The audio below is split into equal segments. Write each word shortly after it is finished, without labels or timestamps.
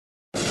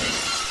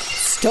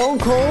Stone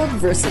Cold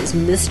versus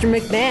Mr.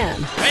 McMahon.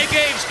 They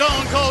gave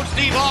Stone Cold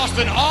Steve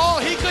Austin all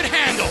he could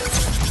handle.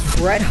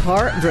 Bret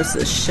Hart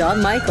versus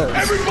Shawn Michaels.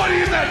 Everybody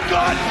in that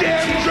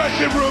goddamn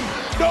dressing room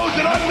knows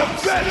that I'm the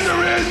best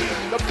there is,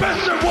 the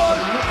best there was,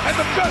 and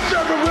the best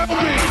there ever will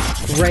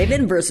be.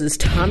 Raven versus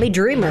Tommy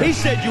Dreamer. He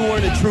said you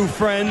weren't a true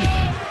friend.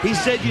 He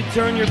said you'd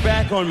turn your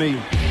back on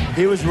me.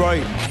 He was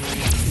right.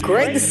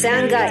 Gregg the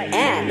Sound Guy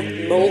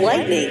and Mo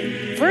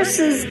Lightning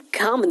versus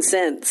Common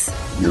Sense.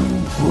 You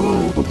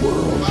rule the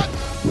world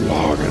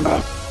long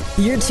enough.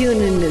 You're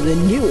tuned into the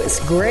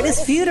newest,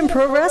 greatest feud in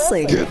pro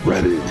wrestling. Get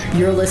ready.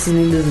 You're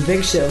listening to The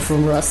Bigg Show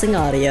from Wrestling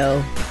Audio.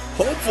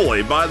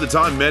 Hopefully, by the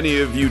time many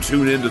of you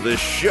tune into this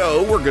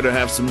show, we're going to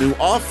have some new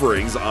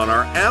offerings on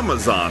our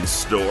Amazon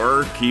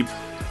store. Keep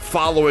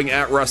following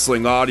at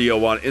Wrestling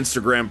Audio on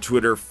Instagram,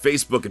 Twitter,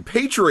 Facebook, and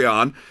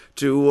Patreon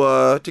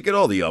to get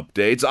all the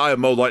updates. I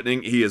am Mo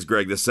Lightning. He is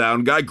Gregg the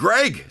Sound Guy.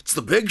 Gregg, it's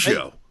the Bigg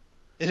Show.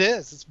 It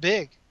is. It's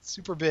big. It's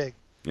super big.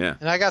 Yeah.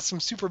 And I got some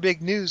super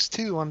big news,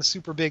 too, on the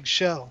super big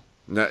show.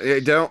 No,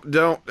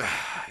 don't.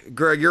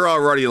 Gregg, you're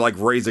already,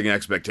 raising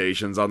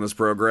expectations on this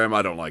program.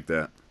 I don't like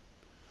that.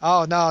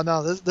 Oh, no.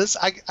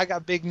 I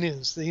got big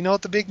news. You know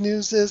what the big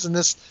news is? And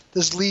this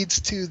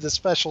leads to the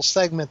special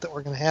segment that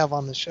we're going to have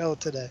on the show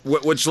today.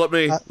 Which let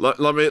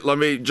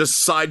me just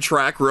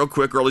sidetrack real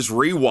quick, or at least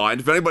rewind.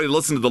 If anybody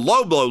listened to the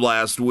Low Blow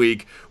last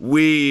week,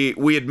 we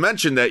had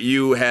mentioned that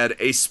you had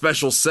a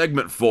special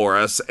segment for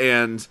us,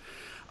 and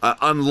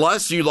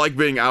unless you like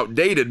being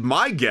outdated,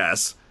 my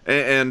guess,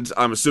 and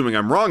I'm assuming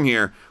I'm wrong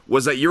here,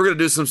 was that you were going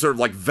to do some sort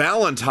of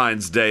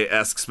Valentine's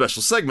Day-esque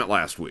special segment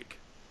last week.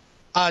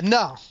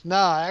 No,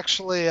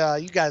 actually,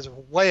 you guys are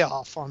way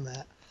off on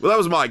that. Well, that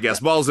was my guess.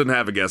 Balls didn't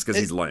have a guess because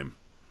he's lame.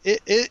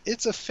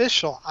 It's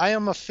official. I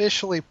am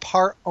officially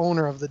part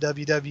owner of the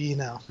WWE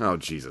now. Oh,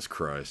 Jesus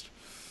Christ.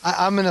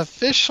 I'm an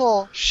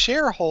official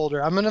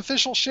shareholder. I'm an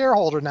official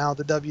shareholder now of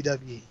the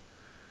WWE.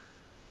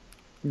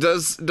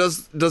 Does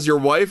your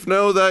wife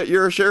know that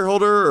you're a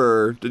shareholder,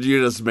 or did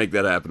you just make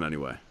that happen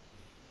anyway?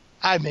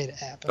 I made it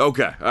happen.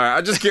 Okay, all right.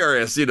 I'm just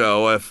curious,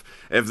 if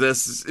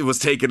this was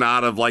taken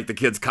out of the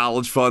kid's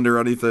college fund or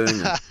anything.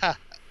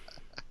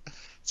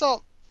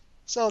 So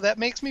that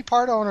makes me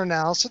part owner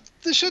now. So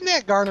shouldn't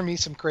that garner me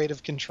some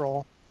creative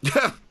control?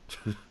 Yeah.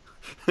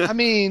 I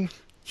mean,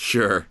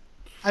 sure.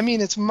 I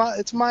mean, it's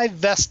my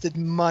vested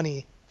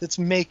money that's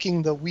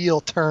making the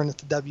wheel turn at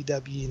the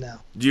WWE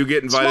now. Do you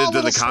get invited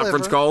to the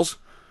conference calls?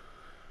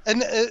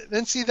 And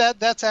see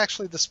that's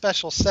actually the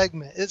special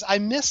segment. I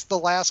missed the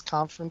last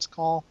conference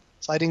call.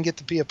 So I didn't get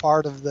to be a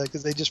part of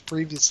because they just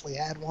previously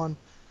had one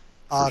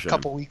a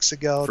couple weeks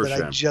ago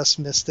I just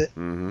missed it.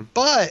 Mm-hmm.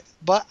 But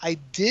I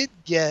did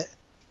get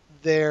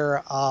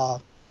their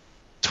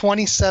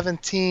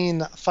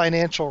 2017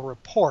 financial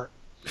report.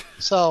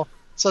 So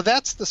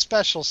that's the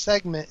special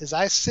segment. Is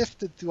I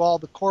sifted through all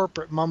the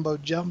corporate mumbo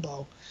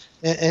jumbo,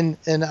 and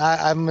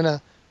I'm gonna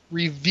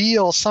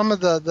reveal some of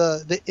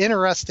the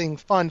interesting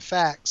fun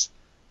facts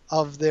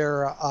of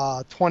their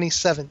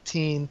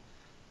 2017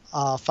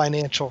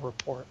 financial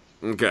report.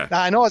 Okay.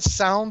 Now, I know it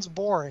sounds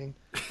boring,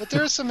 but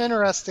there's some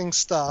interesting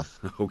stuff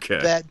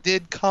that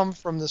did come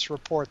from this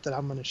report that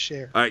I'm going to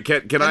share. All right,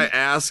 can I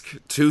ask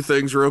two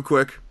things real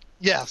quick?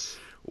 Yes.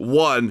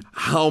 One,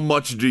 how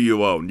much do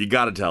you own? You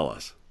got to tell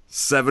us.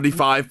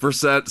 75%,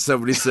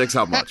 76%,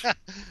 how much?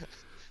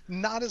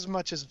 Not as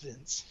much as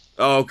Vince.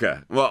 Oh, okay.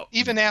 Well,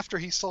 even after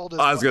he sold his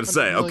I was going to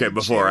say, okay,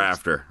 before or shares.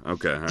 after.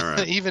 Okay, all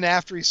right. Even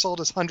after he sold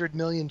his 100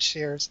 million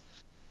shares.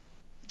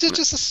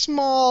 Just a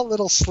small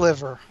little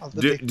sliver of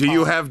the big pie. Do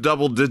you have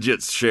double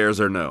digits shares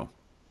or no?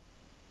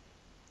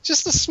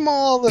 Just a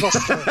small little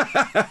sliver.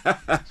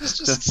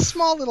 just a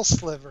small little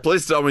sliver.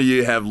 Please tell me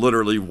you have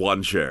literally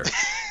one share.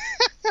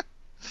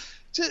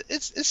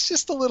 It's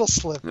just a little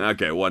sliver.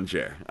 Okay, one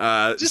share.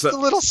 A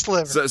little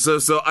sliver.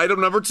 So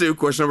item number two,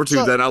 question number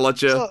two, then I'll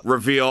let you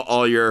reveal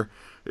all your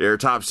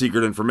top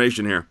secret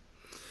information here.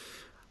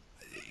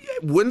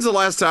 When's the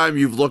last time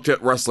you've looked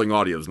at Wrestling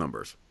Audio's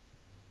numbers?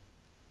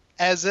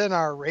 As in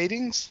our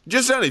ratings?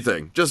 Just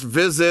anything. Just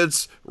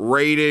visits,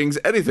 ratings,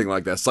 anything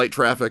like that. Site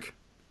traffic?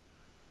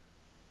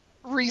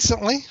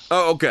 Recently.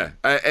 Oh, okay.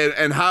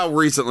 And how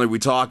recently we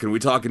talking? We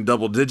talking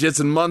double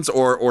digits in months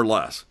or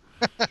less?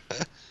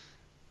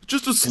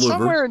 Just a sliver.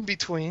 Somewhere in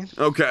between.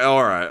 Okay,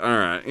 all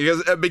right.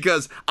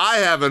 Because I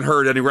haven't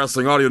heard any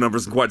Wrestling Audio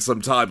numbers in quite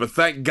some time, but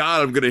thank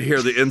God I'm going to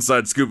hear the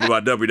inside scoop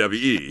about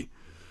WWE.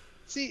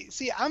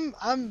 See, I'm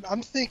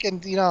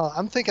thinking,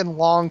 I'm thinking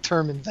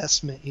long-term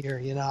investment here.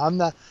 I'm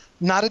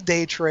not a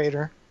day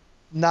trader,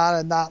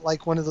 not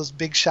like one of those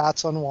big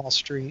shots on Wall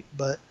Street,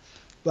 but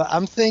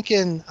I'm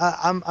thinking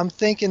I'm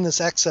thinking this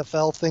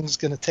XFL thing's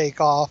going to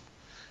take off.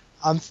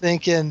 I'm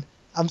thinking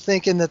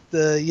that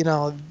the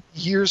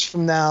years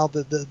from now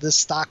the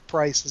stock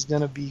price is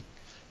going to be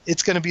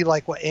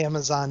like what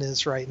Amazon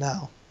is right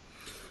now.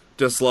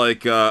 Just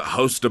like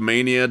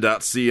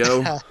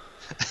hostomania.co.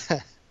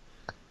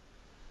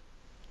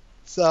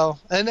 So,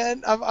 and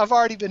then I've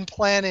already been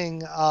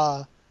planning,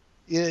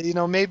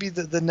 maybe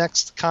the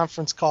next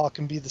conference call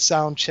can be the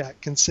sound check,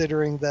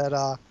 considering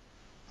that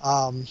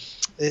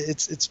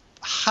It's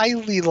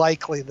highly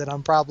likely that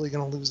I'm probably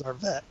going to lose our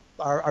bet.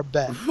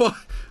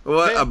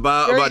 What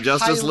about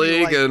Justice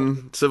League likely. And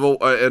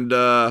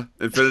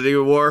Infinity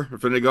War,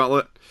 Infinity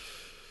Gauntlet?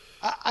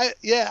 I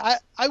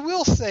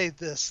will say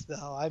this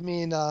though. I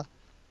mean,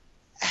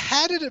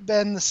 had it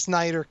been the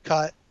Snyder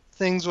cut,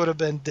 things would have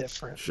been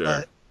different.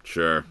 Sure.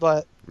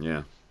 But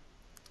yeah.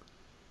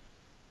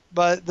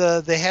 But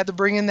they had to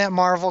bring in that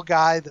Marvel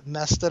guy that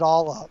messed it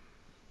all up.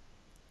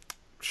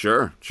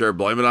 Sure.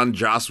 Blame it on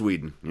Joss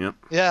Whedon. Yep.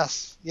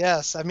 Yes.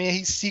 I mean,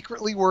 he's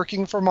secretly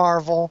working for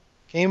Marvel.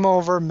 Came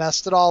over,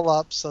 messed it all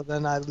up, so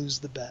then I lose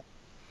the bet.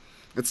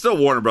 It's still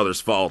Warner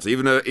Brothers' fault.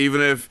 Even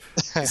if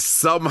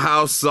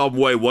somehow, some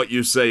way, what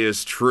you say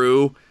is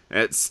true,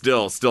 it's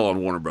still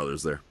on Warner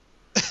Brothers there.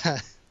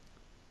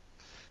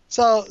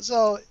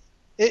 So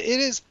it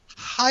is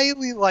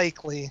highly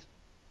likely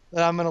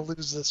that I'm going to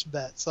lose this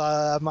bet. So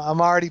I'm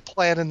already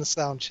planning the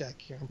sound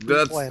check here.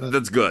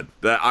 That's good.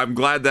 I'm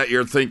glad that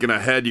you're thinking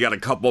ahead. You got a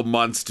couple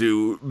months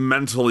to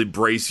mentally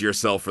brace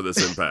yourself for this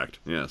impact.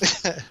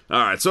 Yes.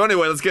 All right. So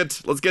anyway, let's get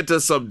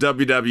to some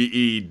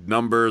WWE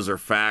numbers or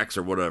facts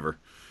or whatever.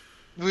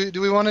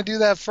 Do we want to do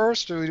that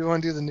first, or do we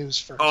want to do the news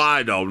first? Oh,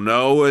 I don't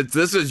know.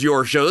 This is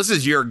your show. This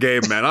is your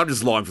game, man. I'm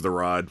just along for the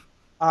ride.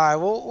 All right.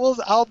 Well,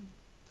 I'll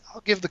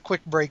give the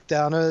quick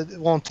breakdown. It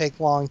won't take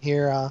long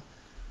here.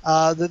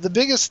 The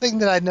biggest thing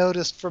that I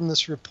noticed from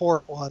this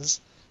report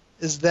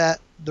is that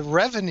the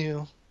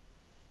revenue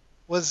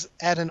was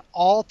at an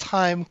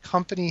all-time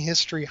company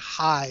history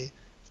high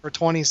for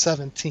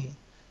 2017.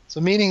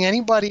 So meaning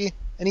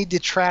any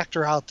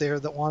detractor out there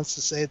that wants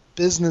to say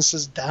business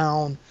is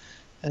down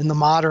in the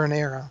modern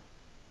era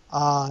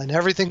and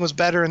everything was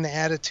better in the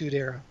Attitude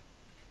Era.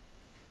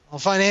 Well,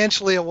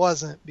 financially it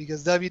wasn't,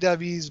 because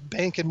WWE's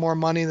banking more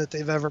money than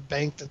they've ever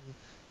banked in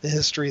the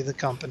history of the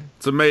company.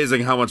 It's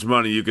amazing how much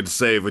money you can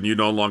save when you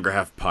no longer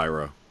have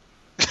pyro.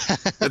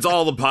 It's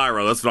all the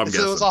pyro. That's what I'm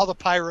guessing. It was all the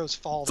pyro's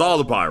fault. It's all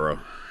the pyro.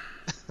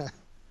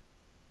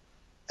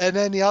 And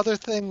then the other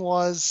thing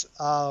was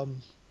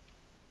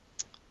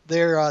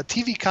their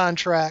TV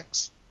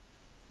contracts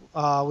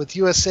with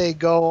USA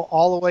go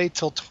all the way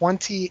till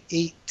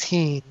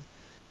 2018.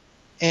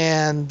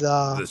 And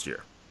this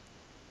year.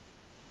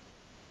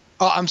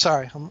 Oh, I'm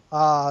sorry.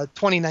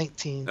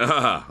 2019.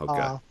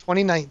 Okay.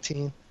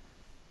 2019.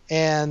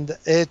 And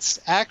it's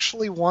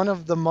actually one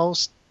of the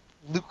most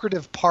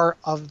lucrative part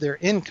of their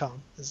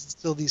income is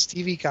still these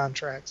TV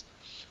contracts.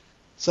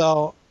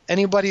 So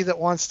anybody that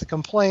wants to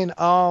complain,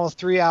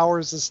 3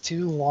 hours is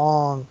too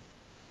long.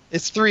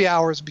 It's 3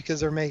 hours because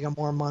they're making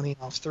more money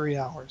off 3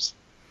 hours.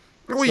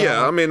 Well,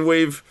 yeah. I mean,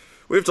 we've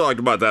talked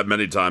about that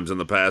many times in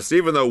the past,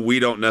 even though we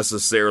don't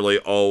necessarily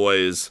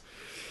always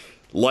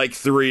like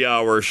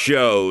 3-hour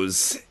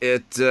shows.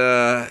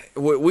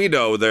 We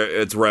know that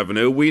it's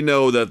revenue. We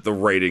know that the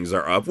ratings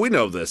are up. We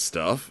know this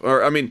stuff.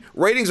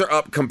 Ratings are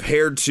up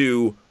compared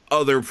to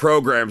other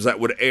programs that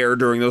would air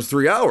during those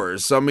 3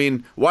 hours. So, I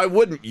mean, why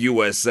wouldn't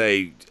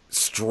USA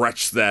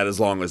stretch that as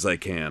long as they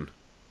can?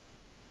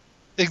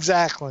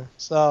 Exactly.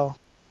 So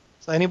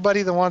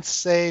anybody that wants to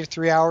say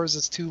 3 hours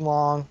is too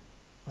long,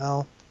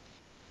 well,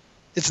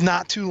 it's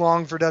not too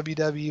long for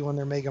WWE when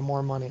they're making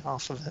more money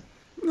off of it.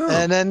 No.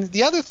 And then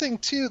the other thing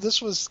too, this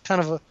was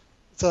kind of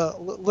it's a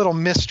little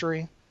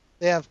mystery.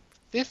 They have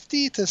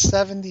 50 to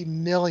 70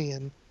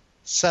 million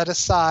set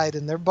aside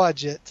in their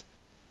budget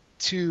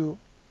to,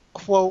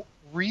 quote,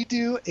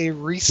 redo a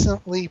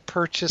recently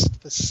purchased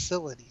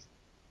facility.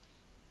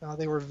 Now,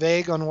 they were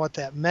vague on what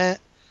that meant.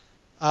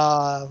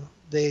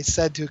 They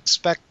said to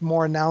expect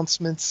more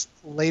announcements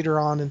later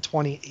on in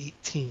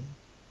 2018.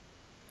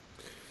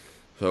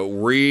 So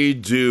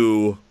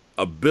redo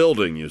a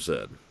building, you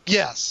said?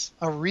 Yes,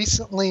 a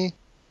recently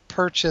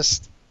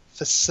purchased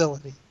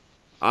facility.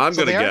 I'm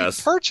going to guess. They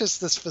already purchased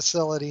this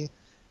facility,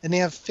 and they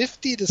have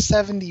 50 to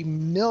 70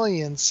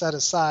 million set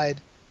aside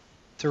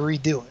to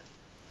redo it.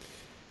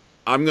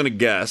 I'm going to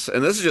guess,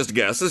 and this is just a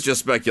guess, this is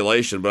just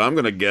speculation, but I'm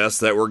going to guess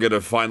that we're going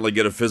to finally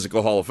get a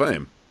physical Hall of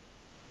Fame.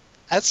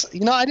 That's,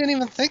 I didn't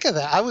even think of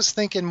that. I was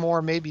thinking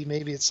more maybe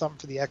it's something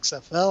for the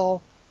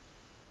XFL.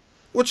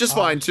 Which is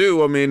fine,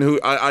 too. I mean,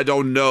 I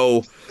don't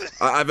know.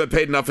 I haven't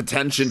paid enough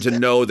attention to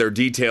know their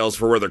details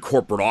for where their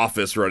corporate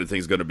office or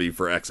anything's going to be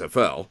for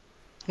XFL.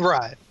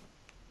 Right.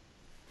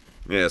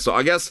 Yeah, so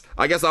I guess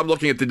I'm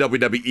looking at the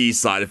WWE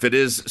side. If it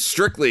is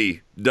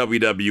strictly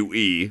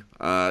WWE,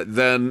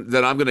 then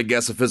I'm going to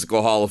guess a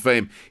physical Hall of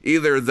Fame.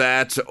 Either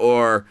that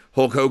or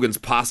Hulk Hogan's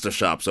pasta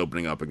shop's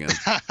opening up again.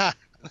 That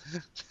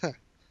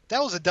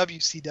was a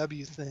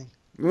WCW thing.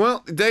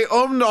 Well, they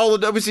owned all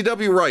the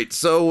WCW rights,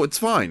 so it's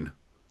fine.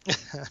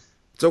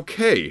 It's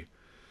okay.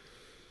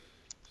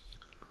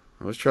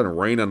 I was trying to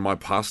rain on my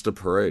pasta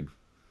parade.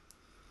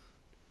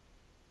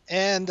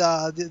 And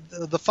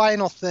the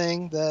final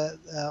thing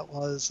that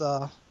was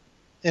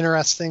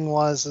interesting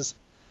is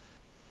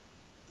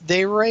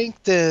they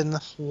ranked in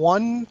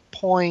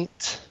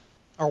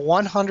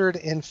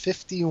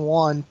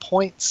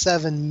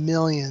 151.7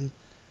 million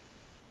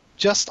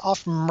just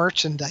off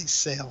merchandise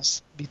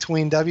sales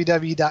between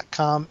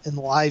WWE.com and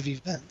live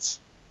events.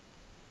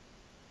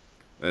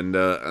 And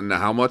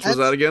how much was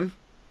that again?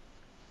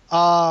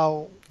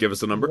 Give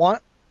us a number.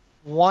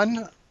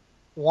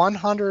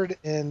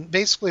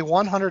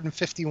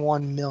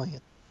 151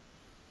 million.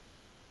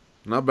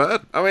 Not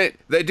bad. I mean,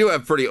 they do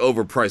have pretty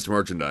overpriced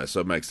merchandise, so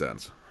it makes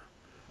sense.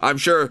 I'm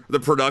sure the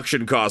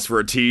production cost for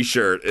a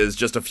T-shirt is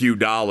just a few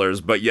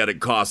dollars, but yet it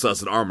costs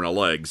us an arm and a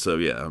leg. So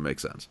yeah, it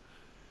makes sense.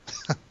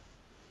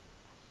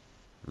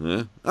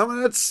 Yeah, I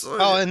mean it's.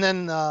 And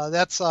then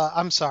that's.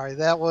 I'm sorry,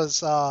 that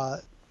was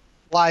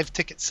live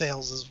ticket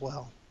sales as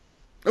well.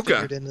 Okay.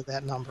 Figured into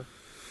that number.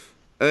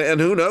 And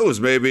who knows?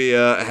 Maybe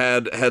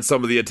had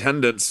some of the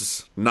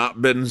attendance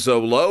not been so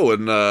low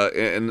in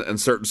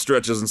certain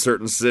stretches in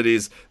certain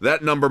cities,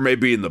 that number may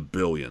be in the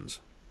billions.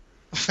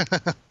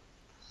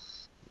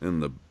 In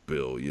the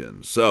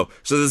billions. So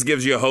this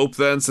gives you hope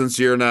then, since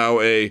you're now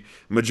a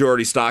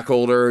majority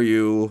stockholder.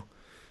 You're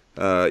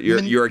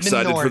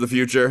excited minority. for the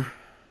future.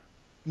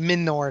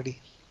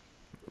 Minority.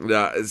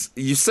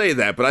 You say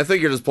that, but I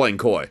think you're just playing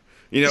coy.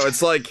 You know,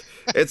 it's like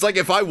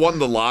if I won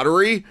the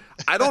lottery,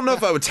 I don't know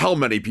if I would tell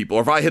many people.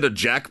 Or if I hit a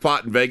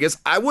jackpot in Vegas,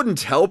 I wouldn't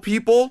tell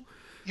people.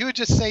 You would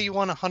just say you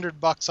won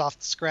 $100 off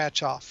the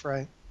scratch off,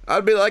 right?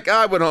 I'd be like,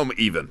 I went home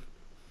even.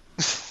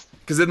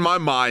 Because in my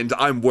mind,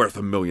 I'm worth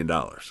 $1 million.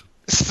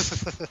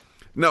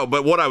 No,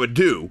 but what I would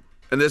do,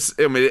 and this,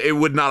 I mean, it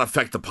would not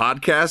affect the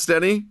podcast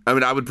any. I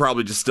mean, I would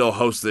probably just still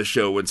host this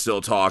show and still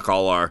talk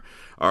all our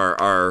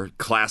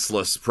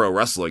classless pro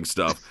wrestling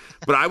stuff.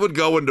 But I would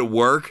go into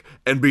work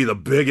and be the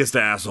biggest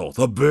asshole,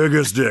 the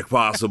biggest dick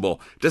possible,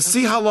 to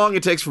see how long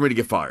it takes for me to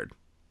get fired.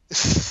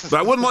 But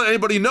I wouldn't let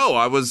anybody know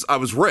I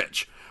was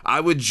rich. I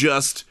would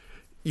just,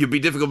 you'd be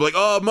difficult, be like,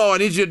 oh, Mo, I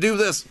need you to do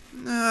this.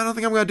 Nah, I don't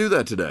think I'm going to do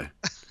that today.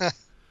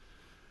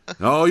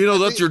 Oh,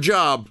 that's your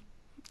job.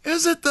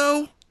 Is it,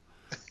 though?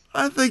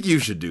 I think you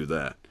should do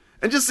that.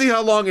 And just see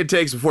how long it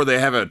takes before they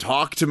have a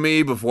talk to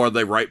me, before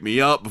they write me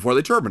up, before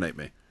they terminate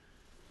me.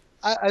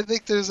 I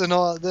think there was an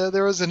old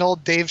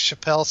Dave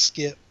Chappelle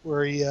skit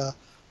where he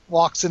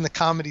walks into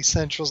Comedy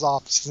Central's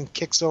offices and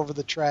kicks over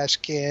the trash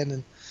can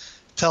and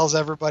tells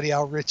everybody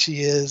how rich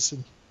he is.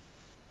 And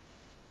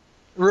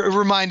it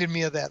reminded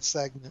me of that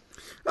segment.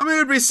 I mean,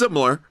 it'd be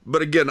similar,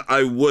 but again,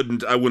 I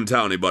wouldn't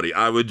tell anybody.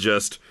 I would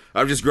just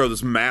grow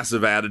this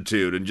massive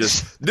attitude and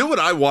just do what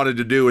I wanted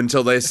to do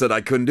until they said I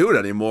couldn't do it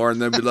anymore,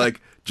 and then be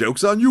like,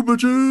 "Joke's on you,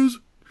 bitches."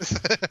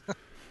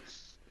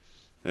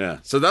 Yeah,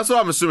 so that's what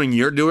I'm assuming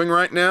you're doing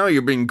right now.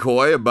 You're being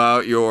coy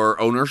about your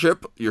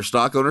ownership, your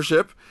stock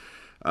ownership.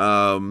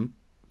 Yeah,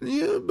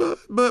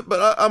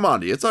 but I'm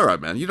on to you. It's all right,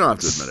 man. You don't have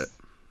to admit it.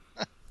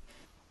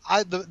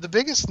 The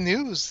biggest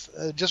news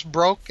just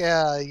broke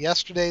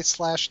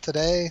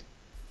yesterday/today.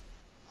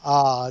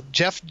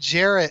 Jeff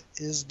Jarrett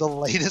is the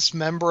latest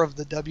member of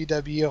the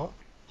WWE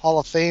Hall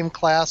of Fame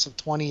class of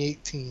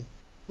 2018.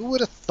 Who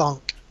would have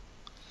thunk?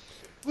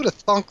 Who would have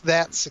thunk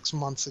that 6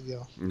 months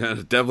ago?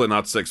 Definitely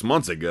not 6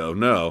 months ago,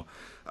 no.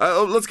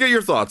 Let's get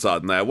your thoughts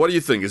on that. What do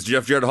you think? Is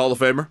Jeff Jarrett a Hall of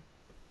Famer?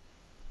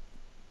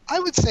 I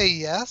would say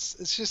yes.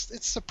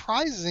 It's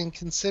surprising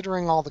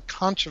considering all the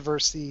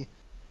controversy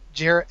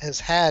Jarrett has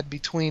had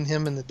between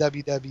him and the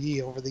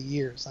WWE over the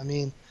years. I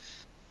mean,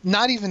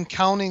 not even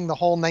counting the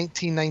whole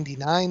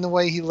 1999, the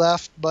way he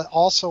left, but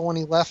also when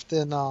he left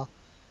in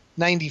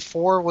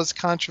 94 was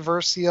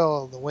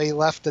controversial. The way he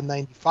left in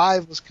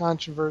 95 was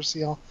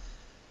controversial.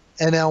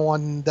 And then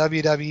when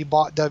WWE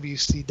bought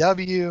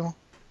WCW,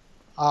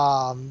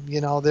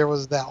 there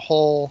was that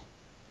whole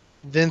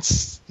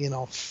Vince,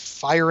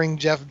 firing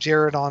Jeff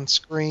Jarrett on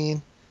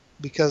screen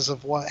because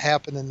of what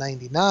happened in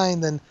 99.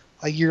 Then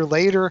a year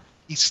later,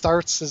 he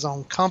starts his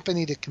own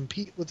company to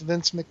compete with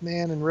Vince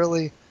McMahon and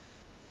really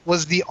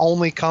was the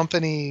only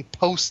company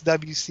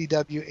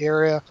post-WCW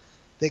era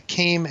that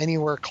came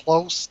anywhere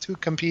close to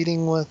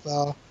competing with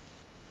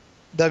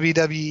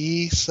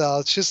WWE. So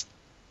it's just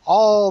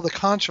all the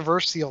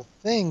controversial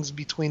things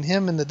between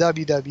him and the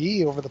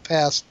WWE over the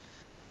past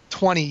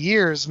 20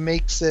 years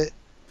makes it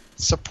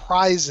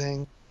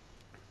surprising.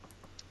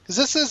 Because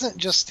this isn't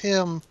just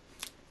him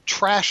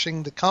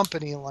trashing the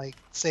company like,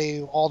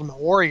 say, Ultimate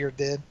Warrior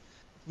did.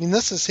 I mean,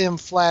 this is him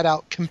flat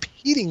out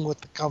competing with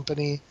the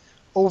company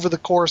over the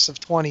course of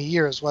 20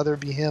 years, whether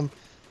it be him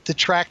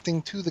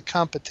detracting to the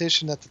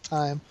competition at the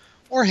time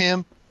or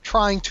him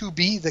trying to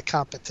be the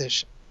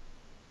competition.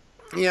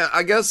 Yeah,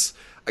 I guess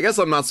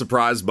I'm not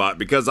surprised by it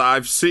because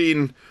I've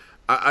seen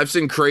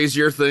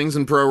crazier things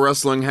in pro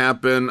wrestling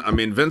happen. I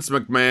mean, Vince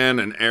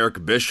McMahon and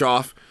Eric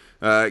Bischoff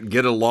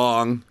get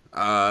along,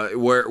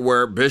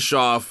 where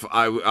Bischoff,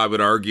 I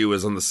would argue,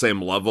 is on the same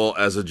level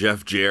as a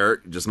Jeff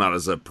Jarrett, just not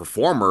as a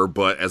performer,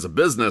 but as a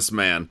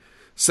businessman.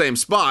 Same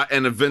spot,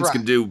 and if Vince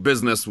can do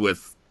business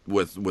with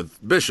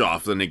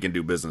Bischoff, then he can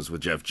do business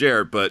with Jeff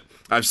Jarrett. But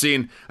I've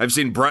seen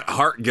Bret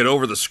Hart get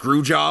over the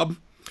screw job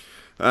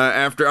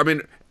after. I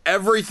mean,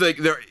 everything.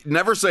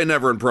 Never say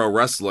never in pro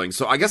wrestling.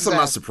 So I guess I'm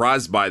not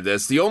surprised by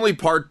this. The only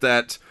part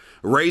that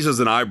raises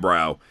an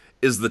eyebrow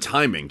is the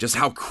timing, just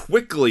how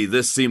quickly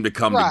this seemed to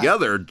come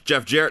together.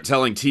 Jeff Jarrett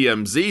telling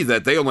TMZ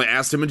that they only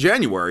asked him in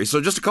January, so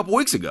just a couple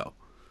weeks ago.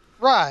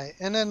 Right,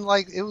 and then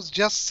it was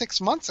just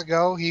 6 months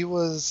ago he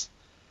was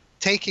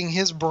taking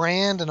his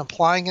brand and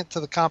applying it to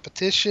the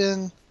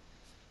competition.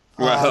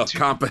 Well,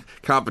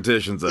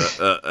 competition's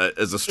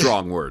is a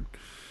strong word.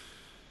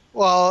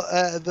 Well,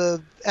 at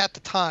the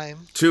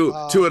time to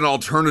an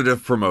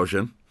alternative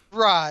promotion.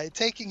 Right,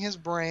 taking his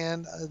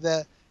brand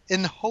that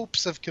in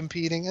hopes of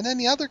competing, and then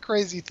the other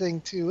crazy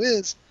thing too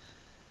is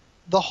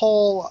the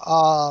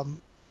whole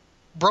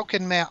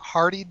broken Matt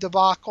Hardy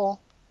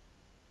debacle.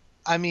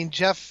 I mean,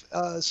 Jeff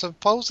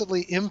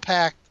supposedly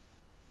Impact.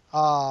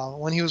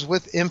 When he was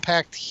with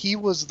Impact, he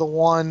was the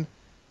one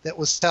that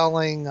was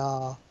telling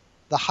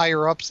the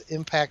higher-ups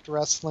Impact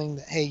Wrestling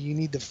that, hey, you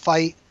need to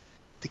fight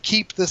to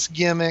keep this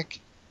gimmick,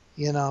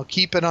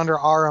 keep it under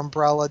our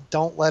umbrella.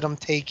 Don't let them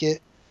take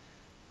it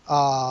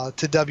to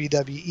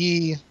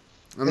WWE.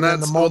 And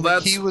that's, the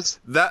moment he was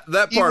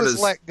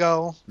let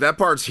go. That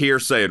part's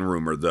hearsay and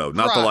rumor, though.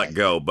 Not the let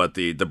go, but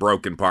the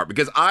broken part.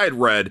 Because I had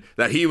read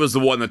that he was the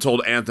one that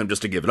told Anthem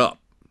just to give it up.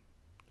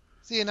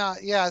 See,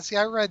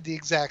 I read the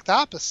exact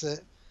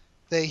opposite.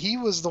 That he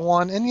was the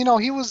one, and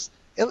he was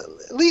at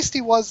least he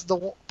was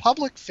the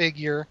public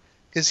figure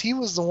because he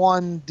was the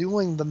one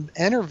doing the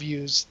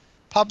interviews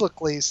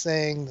publicly,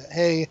 saying that,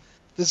 hey,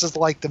 this is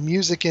like the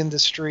music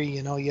industry.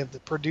 You have the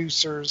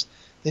producers,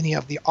 then you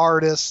have the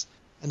artists,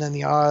 and then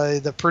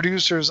the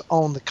producers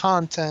own the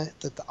content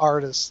that the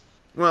artists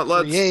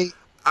create.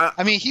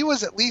 I mean, he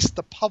was at least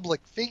the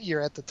public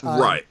figure at the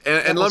time, right?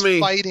 And let me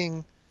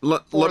fighting.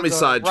 Let me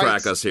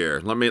sidetrack us here.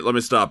 Let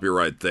me stop you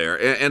right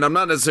there. And I'm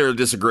not necessarily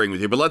disagreeing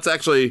with you, but let's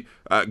actually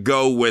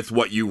go with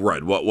what you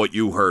read, what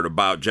you heard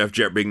about Jeff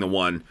Jarrett being the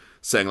one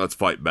saying, let's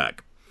fight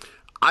back.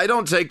 I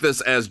don't take this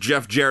as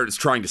Jeff Jarrett is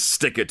trying to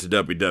stick it to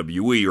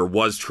WWE or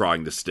was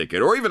trying to stick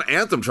it, or even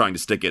Anthem trying to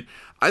stick it.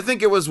 I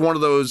think it was one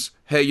of those,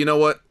 hey, you know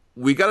what?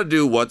 We got to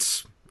do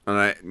it's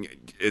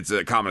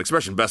a common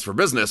expression, best for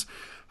business.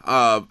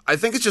 I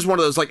think it's just one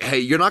of those hey,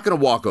 you're not going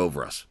to walk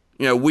over us.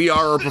 We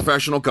are a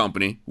professional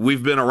company.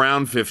 We've been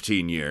around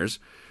 15 years.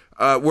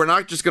 We're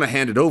not just going to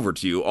hand it over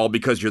to you all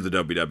because you're the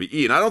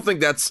WWE. And I don't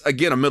think that's,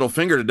 again, a middle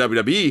finger to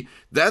WWE.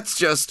 That's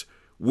just,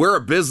 we're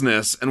a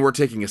business and we're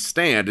taking a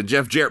stand. And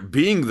Jeff Jarrett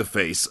being the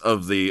face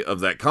of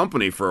that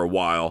company for a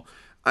while,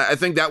 I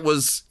think that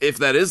was, if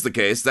that is the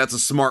case, that's a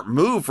smart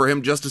move for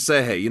him just to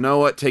say, hey, you know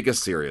what? Take us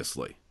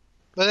seriously.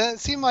 But it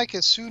seemed like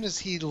as soon as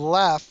he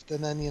left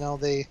and then,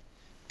 they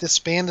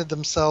disbanded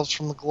themselves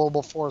from the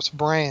Global Force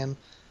brand,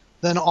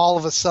 then all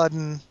of a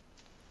sudden,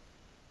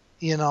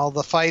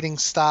 the fighting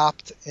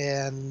stopped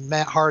and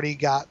Matt Hardy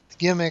got the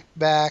gimmick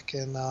back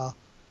and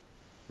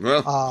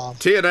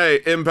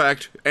TNA,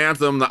 Impact,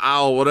 Anthem, the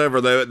Owl,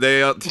 whatever,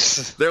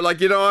 they're like,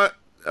 you know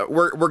what?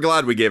 We're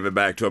glad we gave it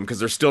back to them because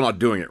they're still not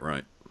doing it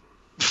right.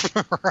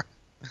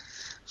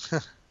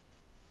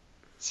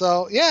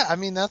 So, yeah, I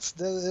mean, it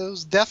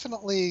was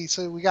definitely,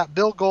 so we got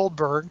Bill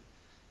Goldberg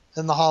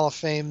in the Hall of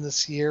Fame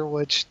this year,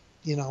 which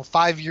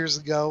 5 years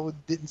ago, it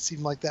didn't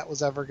seem like that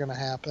was ever going to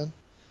happen.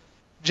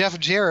 Jeff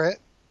Jarrett,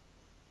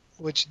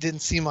 which didn't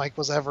seem like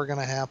was ever going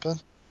to happen.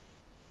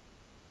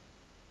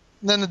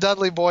 And then the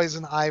Dudley Boys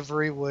and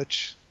Ivory,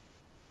 which,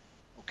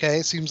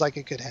 okay, seems like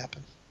it could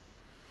happen.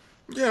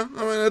 Yeah,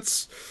 I mean,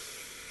 it's...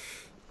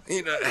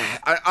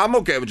 I'm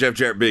okay with Jeff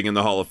Jarrett being in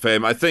the Hall of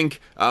Fame. I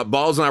think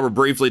Balls and I were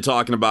briefly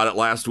talking about it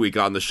last week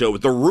on the show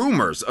with the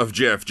rumors of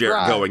Jeff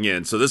Jarrett going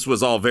in. So this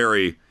was all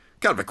very...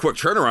 kind of a quick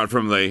turnaround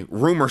from the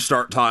rumor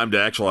start time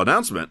to actual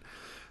announcement.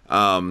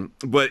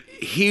 But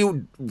he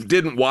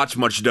didn't watch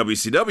much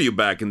WCW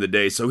back in the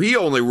day, so he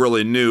only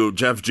really knew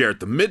Jeff Jarrett,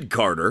 the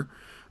mid-carder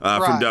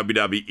from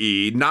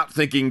WWE, not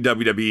thinking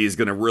WWE is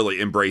going to really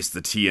embrace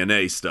the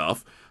TNA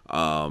stuff.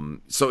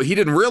 So he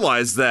didn't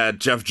realize that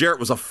Jeff Jarrett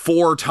was a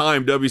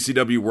 4-time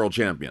WCW world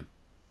champion.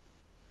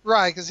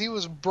 Right, because he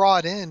was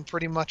brought in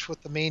pretty much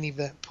with the main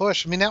event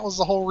push. I mean, that was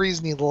the whole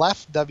reason he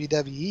left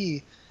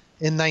WWE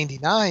in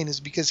 99 is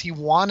because he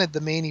wanted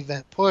the main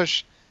event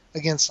push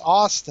against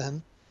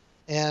Austin,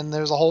 and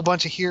there's a whole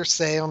bunch of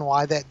hearsay on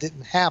why that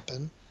didn't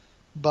happen.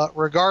 But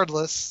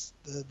regardless,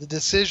 the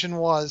decision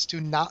was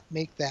to not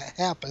make that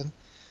happen.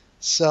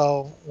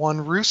 So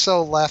when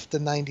Russo left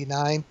in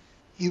 99,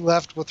 he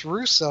left with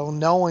Russo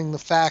knowing the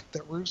fact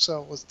that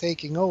Russo was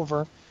taking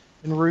over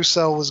and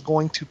Russo was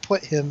going to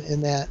put him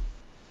in that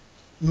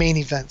main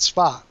event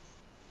spot.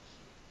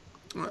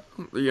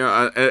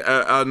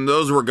 Yeah, in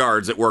those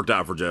regards, it worked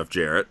out for Jeff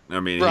Jarrett.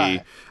 I mean,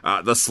 the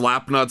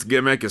Slapnuts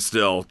gimmick is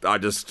still,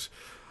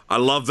 I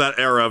love that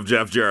era of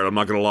Jeff Jarrett, I'm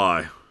not going to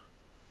lie.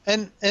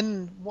 And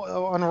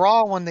on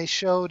Raw, when they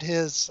showed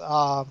his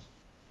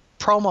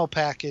promo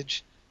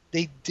package,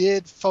 they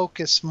did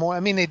focus more. I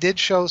mean, they did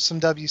show some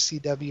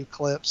WCW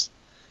clips.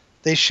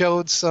 They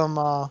showed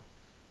some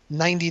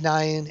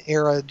 99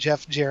 era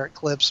Jeff Jarrett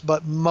clips,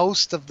 but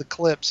most of the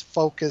clips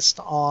focused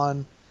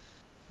on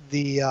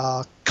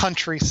the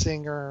country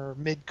singer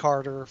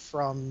mid-carder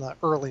from the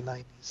early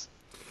 90s.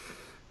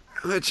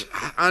 Which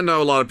I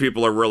know a lot of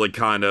people are really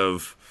kind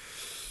of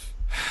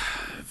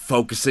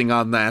focusing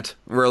on that.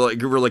 Really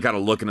kind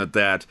of looking at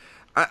that.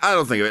 I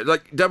don't think of it.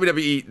 Like,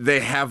 WWE,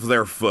 they have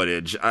their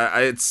footage.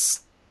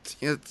 It's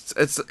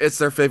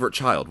their favorite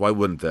child. Why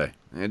wouldn't they?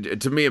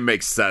 And to me, it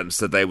makes sense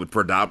that they would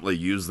predominantly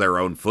use their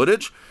own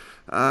footage.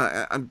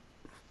 I'm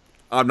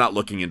not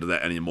looking into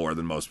that any more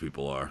than most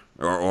people are,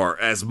 or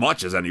as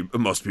much as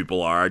most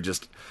people are.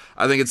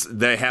 I think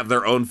they have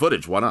their own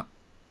footage. Why not?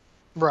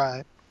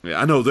 Right. Yeah,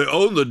 I know they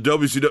own the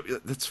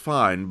WCW. That's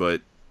fine,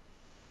 but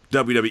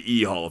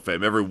WWE Hall of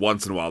Fame. Every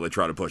once in a while, they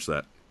try to push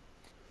that.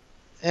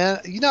 And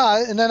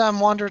and then I'm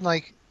wondering,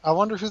 I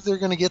wonder who they're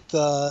going to get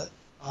to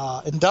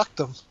induct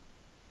them.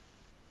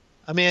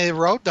 I mean,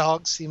 Road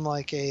Dogg seem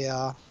like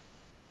a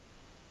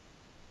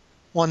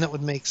one that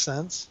would make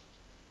sense.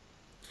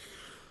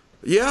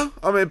 Yeah,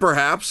 I mean,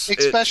 perhaps.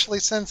 Especially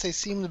since they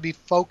seem to be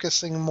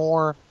focusing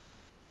more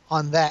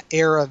on that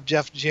era of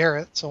Jeff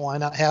Jarrett, so why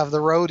not have the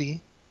roadie?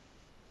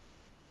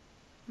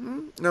 I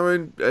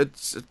mean, I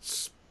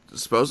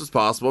suppose it's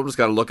possible. I'm just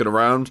kind of looking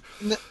around.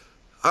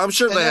 I'm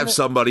sure they have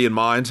somebody in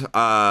mind.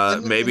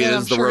 Maybe it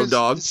is the Road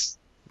Dogg.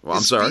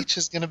 I'm sorry. His speech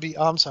is going to be.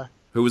 Oh, I'm sorry.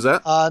 Who was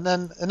that? And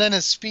then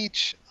his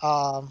speech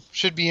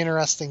should be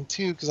interesting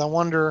too, because I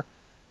wonder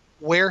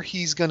where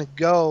he's going to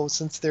go,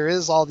 since there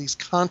is all these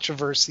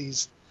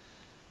controversies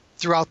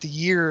throughout the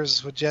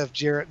years with Jeff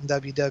Jarrett and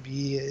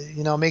WWE.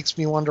 It makes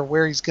me wonder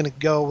where he's going to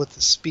go with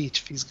the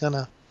speech. If he's going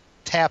to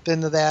tap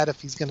into that,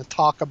 if he's going to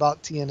talk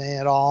about TNA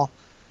at all,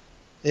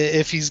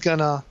 if he's going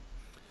to.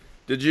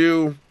 Did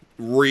you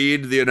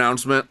read the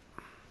announcement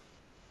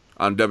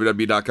on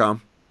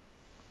WWE.com?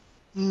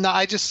 No,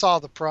 I just saw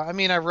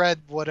I read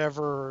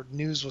whatever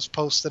news was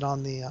posted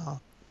on the.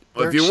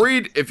 If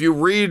you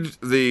read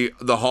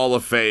the Hall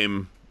of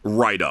Fame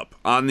write up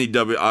on on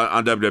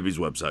WWE's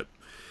website,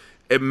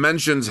 it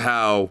mentions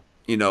how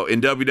in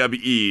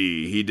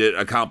WWE he did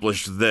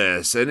accomplish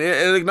this, and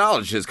it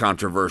acknowledged his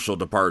controversial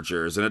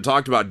departures, and it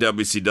talked about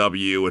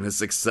WCW and his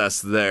success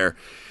there,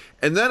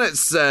 and then it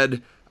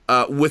said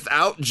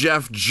without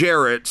Jeff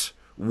Jarrett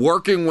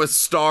working with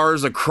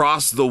stars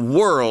across the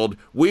world,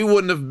 we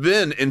wouldn't have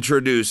been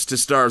introduced to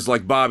stars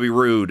like Bobby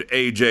Roode,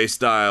 AJ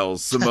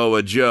Styles,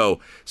 Samoa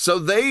Joe. So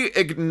they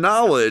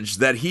acknowledge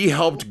that he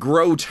helped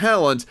grow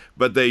talent,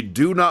 but they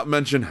do not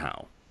mention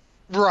how.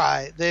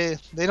 Right. They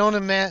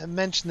don't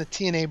mention the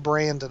TNA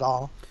brand at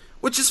all.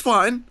 Which is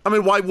fine. I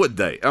mean, why would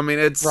they? I mean,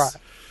 it's... Right.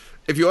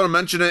 If you want to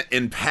mention it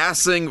in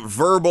passing,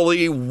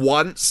 verbally,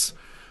 once...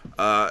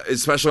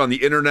 especially on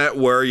the internet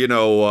where,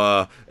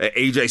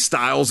 AJ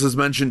Styles has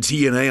mentioned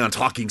TNA on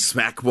Talking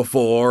Smack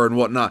before and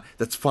whatnot.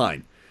 That's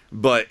fine.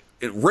 But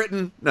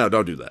written, no,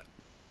 don't do that.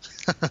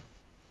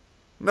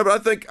 No,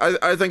 but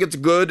I think it's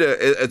good.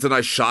 It's a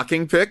nice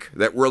shocking pick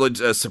that really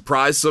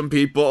surprised some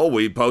people.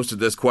 We posted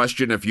this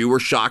question if you were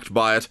shocked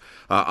by it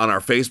on our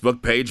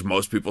Facebook page.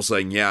 Most people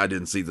saying, yeah, I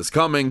didn't see this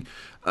coming.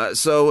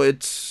 So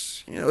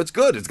it's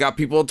good. It's got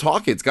people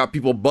talking. It's got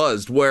people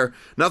buzzed. Where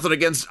nothing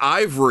against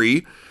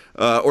Ivory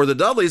or the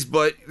Dudleys,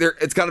 but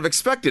it's kind of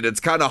expected.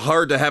 It's kind of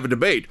hard to have a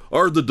debate.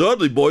 Are the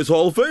Dudley Boys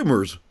Hall of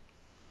Famers?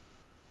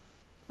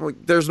 Well,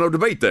 there's no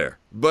debate there.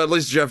 But at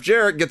least Jeff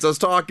Jarrett gets us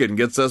talking,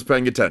 gets us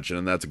paying attention,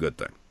 and that's a good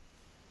thing.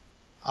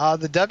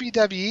 The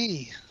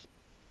WWE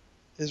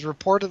is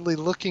reportedly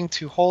looking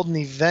to hold an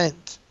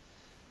event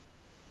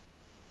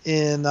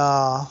in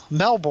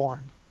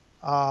Melbourne.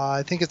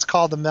 I think it's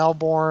called the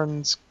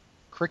Melbourne's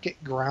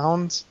Cricket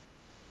Grounds.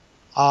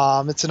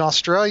 It's an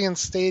Australian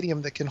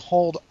stadium that can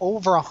hold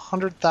over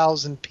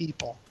 100,000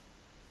 people.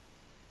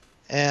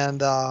 And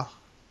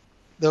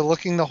they're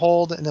looking to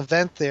hold an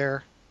event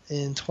there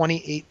in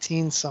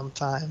 2018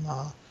 sometime.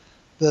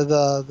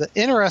 The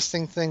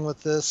interesting thing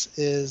with this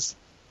is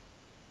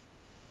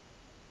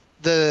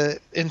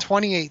in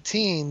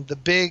 2018, the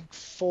Big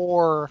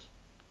Four,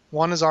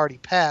 one has already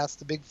passed,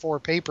 the Big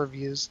Four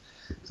pay-per-views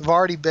have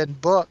already been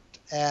booked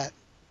at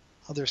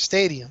other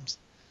stadiums.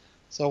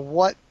 So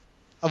what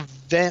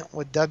event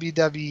would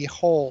WWE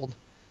hold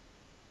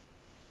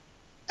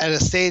at a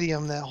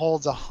stadium that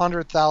holds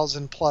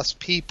 100,000 plus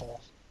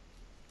people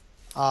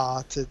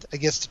to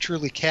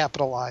truly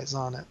capitalize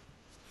on it?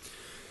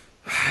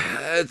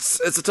 It's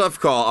a tough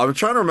call. I'm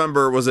trying to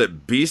remember, was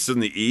it Beast in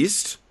the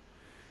East?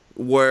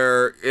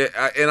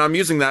 And I'm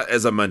using that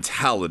as a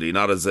mentality,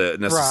 not as a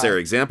necessary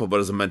example, but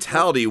as a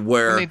mentality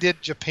where... When they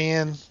did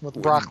Japan with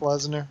Brock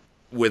Lesnar.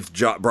 With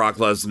Brock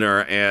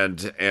Lesnar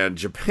and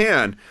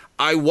Japan,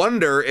 I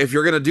wonder if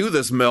you're going to do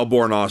this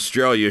Melbourne,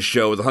 Australia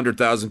show with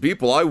 100,000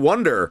 people, I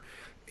wonder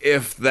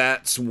if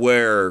that's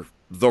where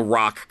The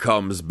Rock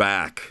comes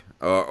back,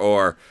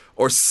 or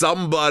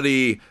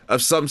somebody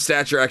of some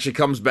stature actually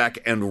comes back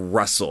and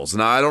wrestles.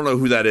 Now, I don't know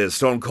who that is.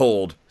 Stone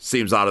Cold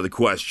seems out of the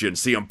question.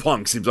 CM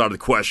Punk seems out of the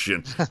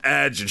question.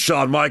 Edge and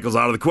Shawn Michaels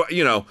out of the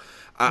question.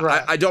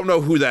 I don't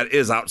know who that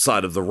is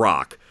outside of The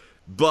Rock.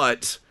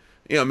 But,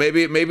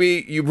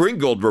 maybe you bring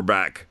Goldberg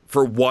back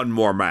for one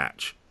more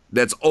match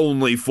that's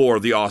only for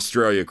the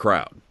Australia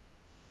crowd.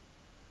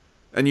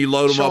 And you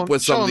load them up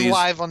with some of these...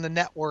 live on the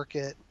network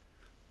at...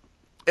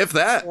 If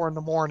that. 4 in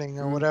the morning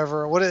or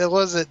whatever. What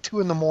was it, 2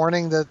 in the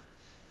morning that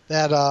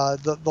That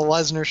the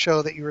Lesnar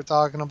show that you were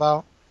talking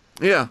about.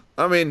 Yeah,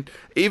 I mean,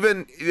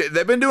 even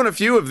they've been doing a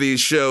few of these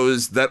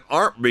shows that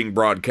aren't being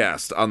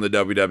broadcast on the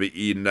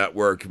WWE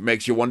network.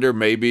 Makes you wonder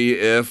maybe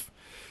if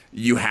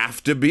you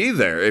have to be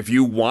there. If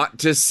you want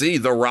to see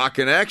The Rock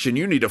in action,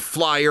 you need to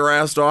fly your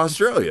ass to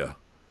Australia.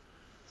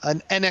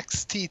 An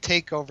NXT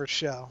takeover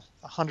show,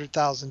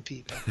 100,000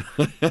 people.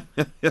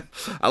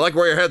 I like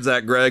where your head's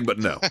at, Greg, but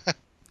no.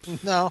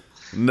 No.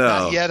 No.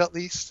 Not yet, at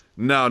least.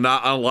 No,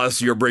 not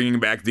unless you're bringing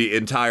back the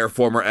entire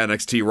former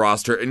NXT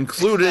roster,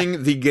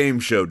 including the game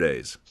show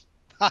days.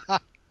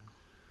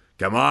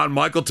 Come on,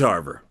 Michael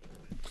Tarver.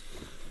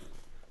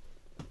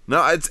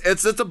 No,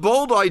 it's a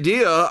bold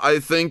idea. I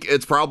think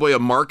it's probably a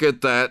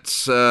market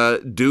that's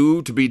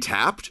due to be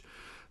tapped.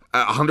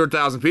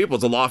 100,000 people,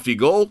 it's a lofty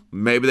goal.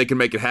 Maybe they can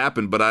make it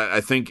happen, but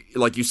I think,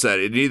 like you said,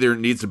 it either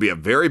needs to be a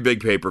very big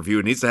pay-per-view,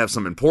 it needs to have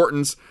some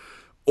importance,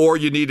 or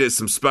you needed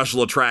some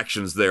special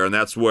attractions there, and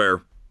that's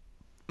where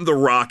The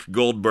Rock,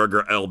 Goldberg,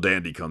 or El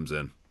Dandy comes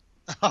in.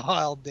 Oh,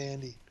 El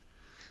Dandy.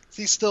 Is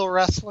he still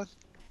wrestling?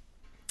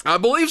 I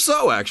believe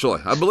so,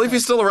 actually. I believe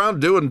he's still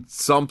around doing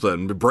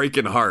something,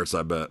 breaking hearts,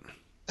 I bet.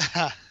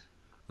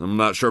 I'm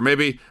not sure.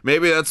 Maybe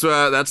that's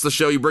the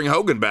show you bring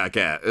Hogan back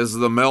at. This is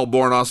the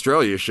Melbourne,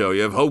 Australia show.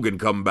 You have Hogan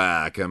come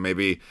back, and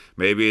maybe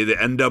the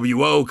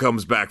NWO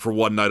comes back for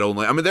one night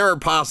only. I mean, there are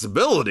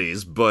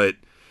possibilities, but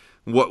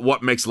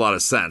what makes a lot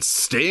of sense?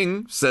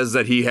 Sting says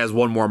that he has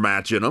one more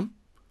match in him.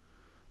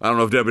 I don't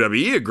know if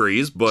WWE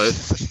agrees, but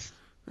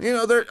you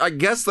know, I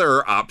guess there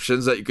are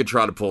options that you could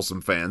try to pull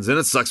some fans in.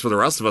 It sucks for the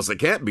rest of us that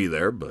can't be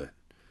there, but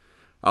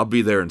I'll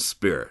be there in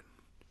spirit.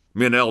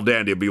 Me and El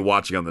Dandy will be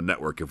watching on the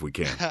network if we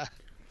can.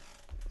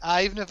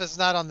 Even if it's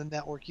not on the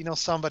network, you know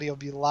somebody will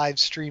be live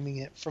streaming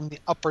it from the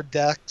upper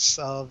decks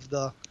of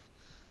the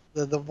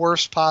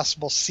worst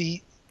possible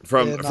seat.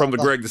 From the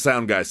Gregg the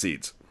Sound Guy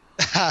seats.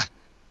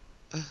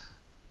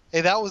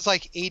 Hey, that was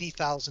like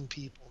 80,000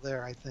 people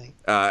there, I think.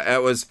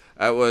 That was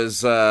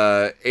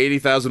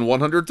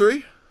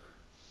 80,103?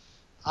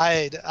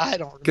 I don't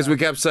remember. Because we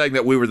kept saying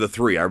that we were the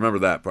three. I remember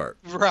that part.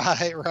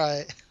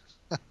 Right.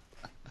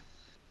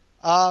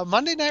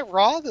 Monday Night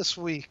Raw this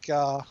week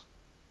had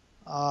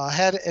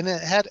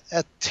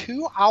a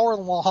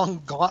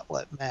 2-hour-long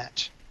gauntlet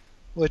match,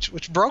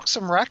 which broke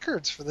some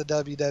records for the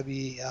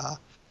WWE.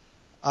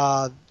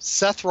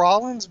 Seth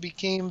Rollins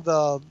became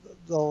the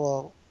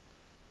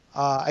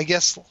I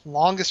guess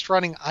longest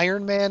running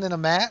Iron Man in a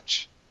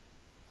match.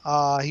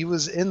 He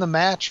was in the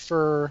match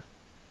for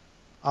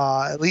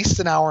at least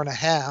an hour and a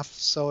half,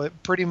 so it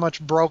pretty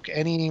much broke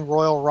any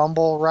Royal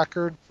Rumble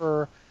record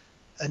for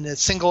a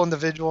single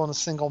individual in a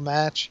single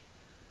match.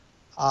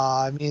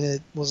 I mean,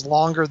 it was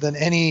longer than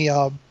any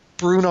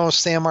Bruno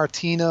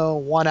Sammartino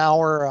 1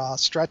 hour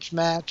stretch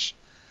match.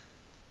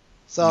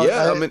 So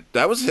yeah, I mean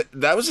that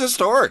was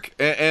historic,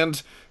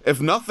 and if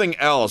nothing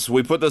else,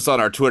 we put this on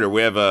our Twitter.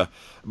 We have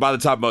by the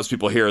time most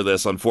people hear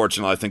this,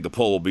 unfortunately, I think the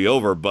poll will be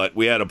over. But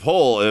we had a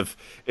poll if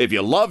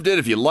you loved it,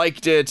 if you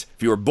liked it,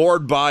 if you were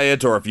bored by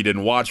it, or if you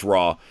didn't watch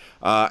Raw,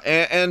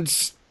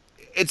 and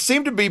it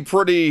seemed to be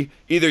pretty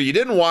either you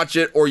didn't watch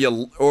it or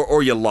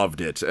you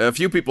loved it. A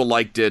few people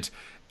liked it.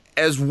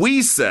 As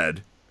we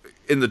said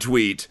in the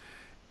tweet,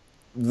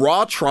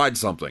 Raw tried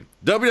something.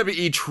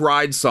 WWE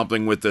tried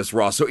something with this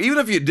Raw. So even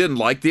if you didn't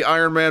like the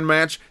Iron Man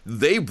match,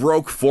 they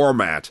broke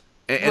format.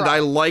 And right. I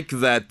like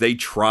that they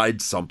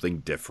tried something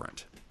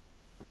different.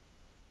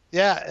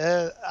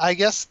 Yeah, I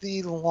guess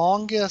the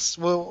longest...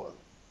 Well,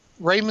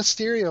 Rey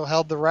Mysterio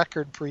held the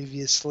record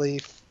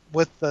previously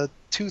with the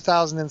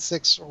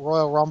 2006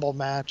 Royal Rumble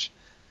match,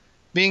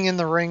 being in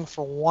the ring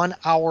for 1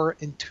 hour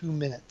and 2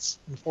 minutes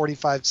and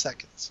 45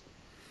 seconds.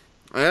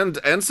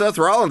 And Seth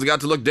Rollins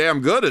got to look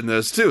damn good in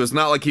this too. It's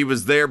not like he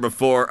was there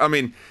before. I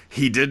mean,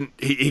 he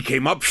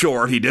came up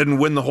short. He didn't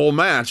win the whole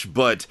match,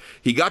 but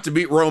he got to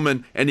beat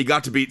Roman and he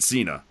got to beat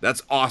Cena.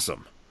 That's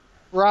awesome.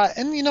 Right.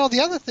 And you know, the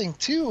other thing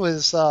too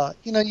is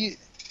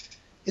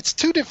it's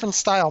two different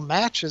style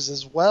matches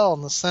as well,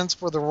 in the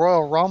sense where the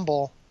Royal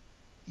Rumble,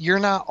 you're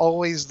not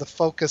always the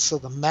focus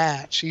of the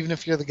match, even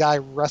if you're the guy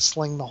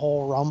wrestling the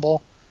whole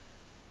Rumble.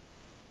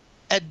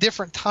 At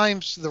different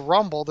times to the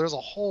Rumble, there's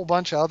a whole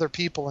bunch of other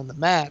people in the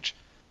match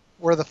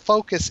where the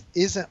focus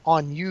isn't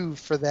on you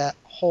for that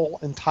whole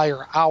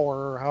entire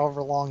hour or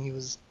however long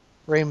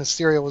Rey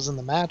Mysterio was in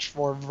the match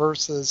for,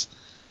 versus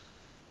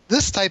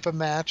this type of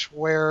match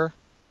where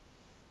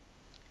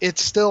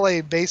it's still a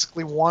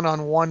basically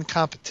one-on-one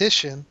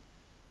competition,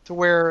 to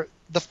where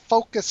the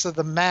focus of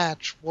the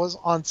match was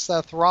on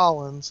Seth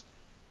Rollins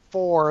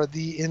for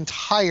the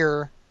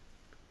entire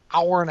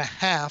hour and a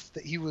half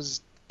that he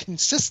was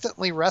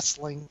consistently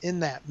wrestling in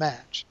that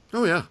match.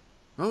 Oh yeah.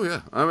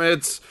 I mean,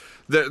 it's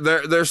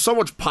there's so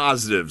much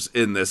positives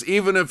in this.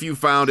 Even if you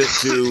found it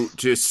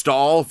to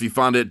stall, if you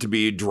found it to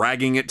be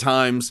dragging at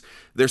times,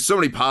 there's so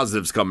many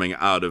positives coming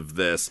out of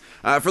this.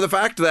 For the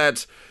fact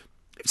that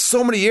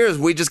so many years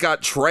we just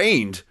got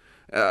trained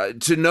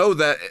to know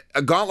that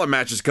a gauntlet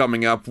match is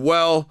coming up.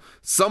 Well,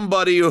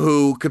 somebody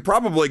who could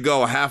probably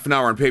go a half an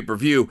hour on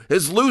pay-per-view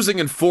is losing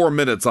in 4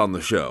 minutes on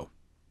the show.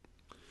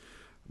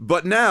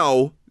 But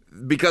now,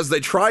 because they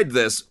tried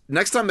this,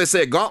 next time they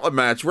say a gauntlet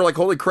match, we're like,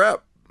 holy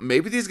crap,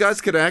 maybe these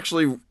guys could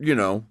actually,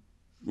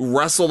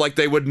 wrestle like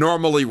they would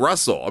normally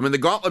wrestle. I mean, the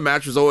gauntlet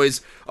match was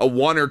always a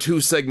 1 or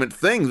 2 segment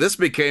thing. This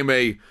became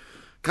an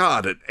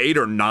 8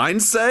 or 9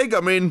 seg?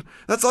 I mean,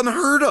 that's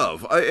unheard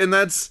of.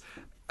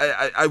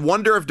 I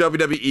wonder if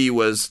WWE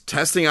was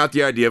testing out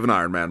the idea of an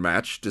Iron Man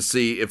match to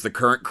see if the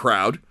current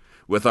crowd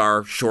with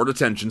our short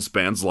attention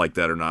spans like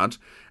that or not.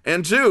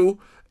 And 2,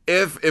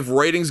 if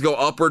ratings go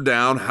up or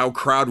down, how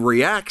crowd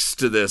reacts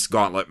to this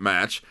gauntlet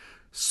match,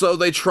 so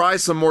they try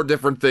some more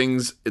different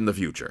things in the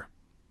future.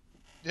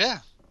 Yeah.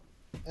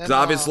 And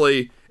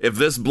obviously, if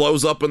this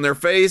blows up in their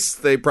face,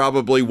 they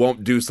probably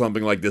won't do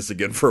something like this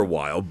again for a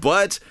while.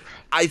 But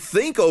I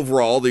think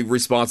overall the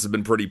response has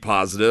been pretty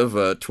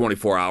positive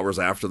 24 hours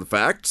after the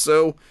fact.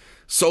 So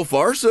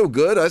far, so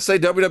good. I say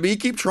WWE,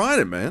 keep trying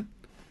it, man.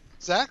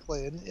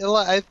 Exactly. And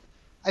I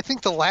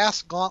think the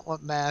last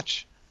gauntlet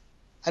match,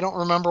 I don't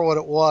remember what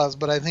it was,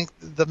 but I think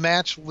the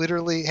match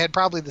literally had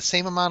probably the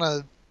same amount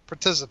of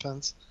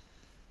participants,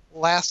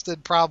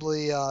 lasted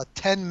probably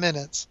 10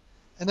 minutes,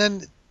 and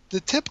then the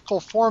typical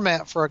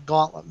format for a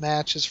gauntlet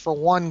match is for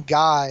one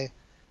guy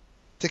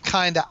to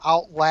kind of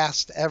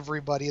outlast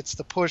everybody. It's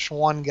to push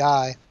one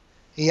guy.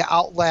 He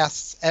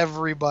outlasts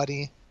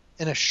everybody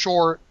in a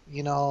short,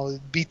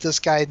 beat this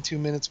guy in 2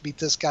 minutes, beat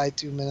this guy in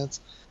 2 minutes.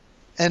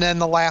 And then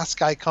the last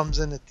guy comes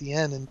in at the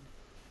end and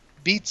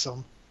beats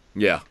him.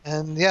 Yeah.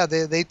 And yeah,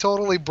 they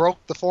totally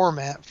broke the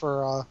format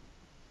for a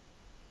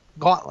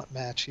gauntlet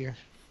match here.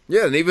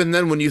 Yeah, and even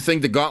then, when you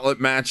think the gauntlet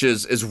match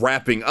is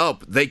wrapping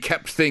up, they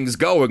kept things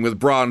going with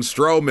Braun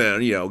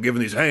Strowman, giving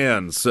these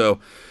hands.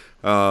 So,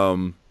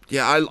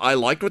 I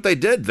liked what they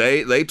did.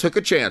 They took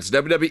a chance.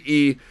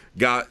 WWE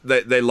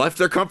they left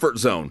their comfort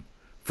zone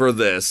for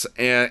this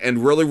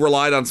and really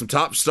relied on some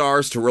top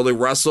stars to really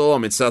wrestle. I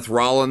mean, Seth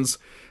Rollins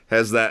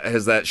has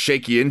that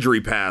shaky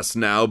injury past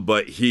now,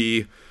 but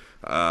he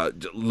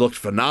looked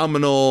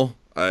phenomenal.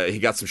 He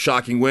got some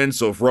shocking wins,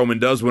 so if Roman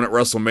does win at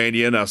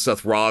WrestleMania, now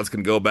Seth Rollins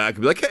can go back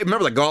and be like, hey,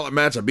 remember the gauntlet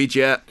match I beat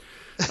you at?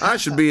 I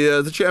should be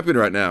the champion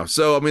right now.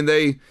 So, I mean,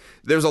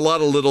 there's a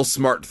lot of little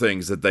smart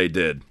things that they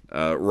did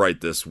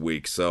right this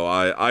week. So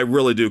I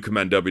really do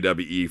commend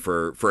WWE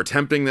for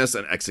attempting this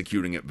and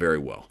executing it very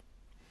well.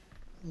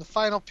 And the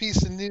final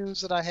piece of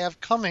news that I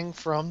have coming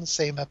from the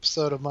same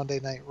episode of Monday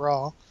Night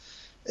Raw,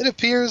 it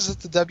appears that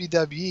the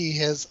WWE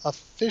has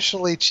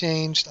officially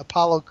changed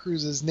Apollo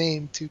Crews'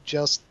 name to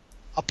just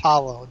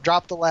Apollo.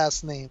 Drop the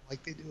last name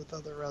like they do with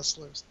other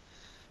wrestlers.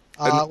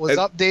 It was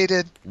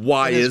updated.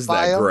 Why is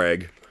that,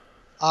 Gregg?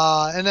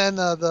 And then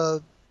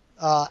the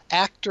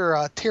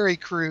actor Terry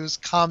Crews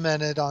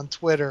commented on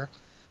Twitter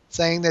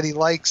saying that he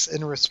likes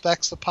and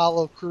respects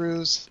Apollo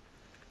Crews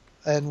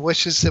and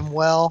wishes him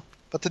well,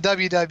 but the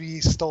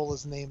WWE stole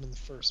his name in the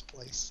first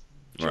place.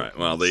 Right.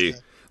 Well, the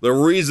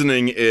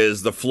reasoning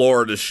is the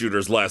Florida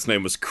shooter's last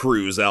name was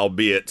Cruz,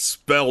 albeit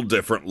spelled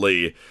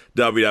differently.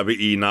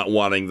 WWE not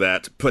wanting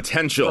that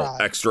potential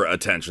extra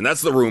attention.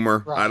 That's the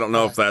rumor. I don't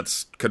know if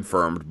that's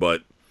confirmed,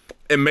 but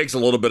it makes a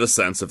little bit of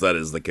sense if that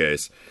is the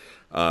case.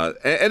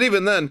 And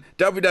even then,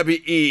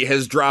 WWE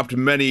has dropped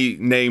many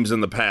names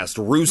in the past.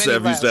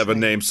 Rusev used to have a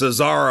name.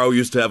 Cesaro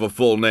used to have a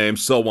full name,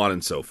 so on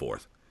and so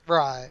forth.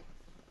 Right.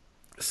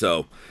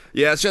 So,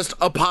 yeah, it's just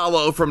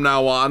Apollo from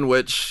now on,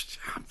 which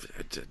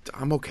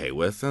I'm okay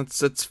with.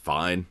 It's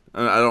fine.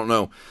 I don't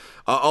know.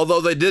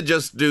 Although they did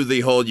just do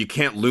the whole "you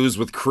can't lose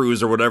with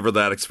Cruz" or whatever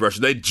that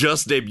expression. They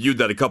just debuted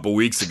that a couple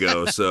weeks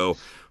ago, so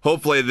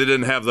hopefully they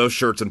didn't have those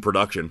shirts in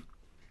production.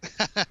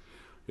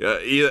 Yeah,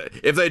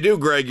 if they do,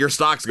 Gregg, your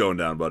stock's going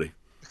down, buddy.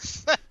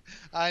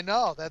 I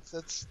know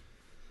that's.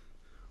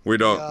 We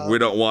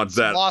don't want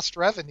that lost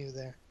revenue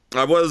there.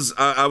 I was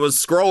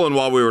scrolling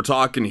while we were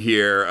talking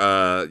here.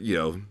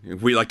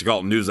 We like to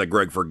call it news that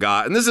Gregg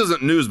forgot, and this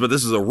isn't news, but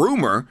this is a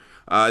rumor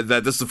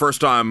that this is the first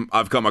time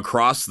I've come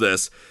across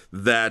this.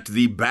 That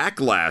the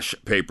Backlash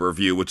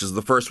pay-per-view, which is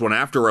the first one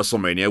after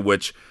WrestleMania,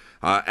 which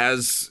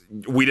as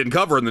we didn't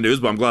cover in the news,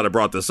 but I'm glad I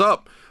brought this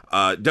up.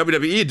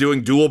 WWE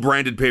doing dual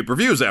branded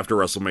pay-per-views after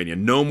WrestleMania.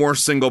 No more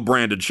single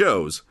branded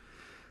shows.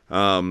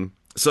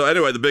 So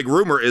anyway, the big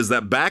rumor is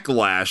that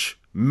Backlash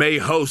may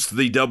host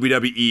the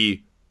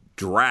WWE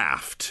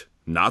draft,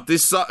 not the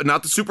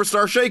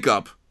Superstar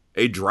Shakeup,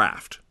 a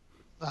draft.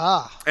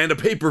 And a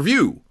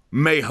pay-per-view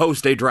may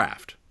host a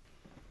draft.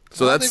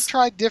 So they've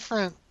tried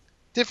different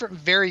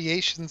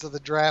variations of the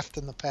draft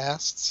in the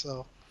past,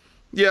 so.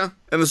 Yeah,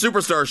 and the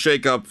Superstar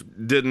Shakeup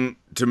didn't,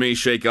 to me,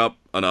 shake up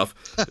enough.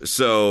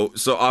 so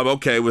I'm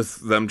okay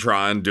with them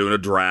doing a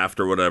draft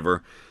or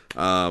whatever.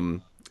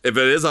 If it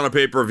is on a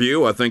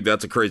pay-per-view, I think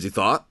that's a crazy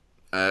thought.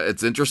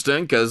 It's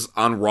interesting because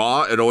on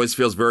Raw, it always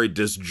feels very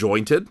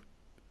disjointed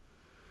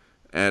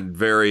and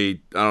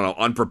very,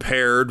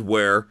 unprepared,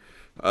 where,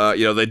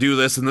 they do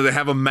this and then they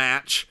have a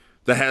match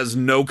that has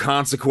no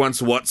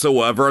consequence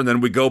whatsoever, and then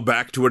we go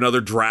back to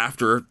another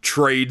draft or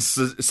trade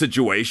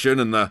situation,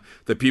 and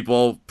the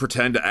people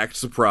pretend to act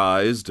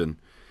surprised, and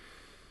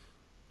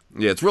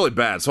yeah, it's really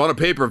bad. So on a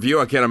pay-per-view,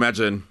 I can't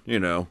imagine,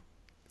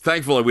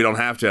 Thankfully, we don't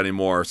have to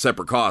anymore,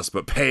 separate costs,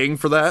 but paying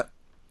for that?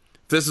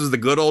 This is the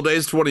good old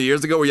days 20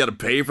 years ago where you had to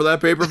pay for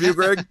that pay-per-view,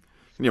 Greg?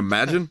 Can you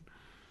imagine?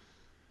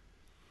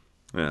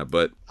 Yeah,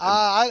 but...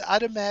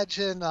 I'd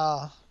imagine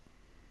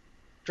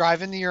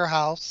driving to your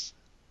house,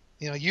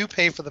 you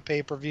pay for the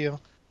pay-per-view,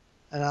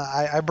 and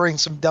I bring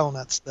some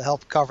donuts to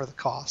help cover the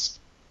cost.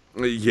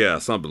 Yeah,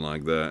 something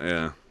like that,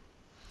 yeah.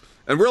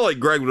 And really,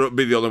 Greg would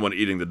be the only one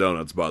eating the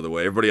donuts, by the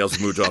way. Everybody else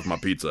would mooch off my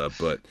pizza,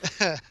 but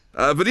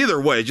either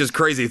way, just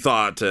crazy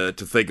thought to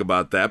think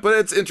about that. But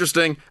it's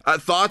interesting.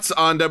 Thoughts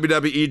on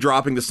WWE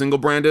dropping the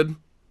single-branded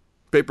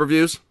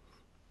pay-per-views?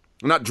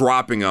 Not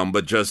dropping them,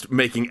 but just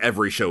making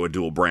every show a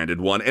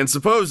dual-branded one. And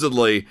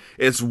supposedly,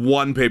 it's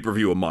one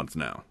pay-per-view a month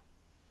now.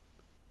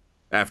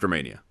 After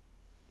Mania.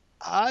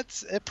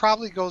 It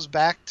probably goes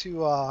back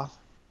to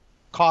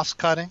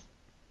cost-cutting.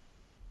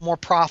 More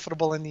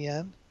profitable in the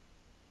end.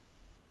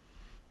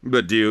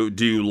 But do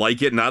you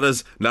like it? Not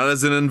as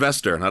an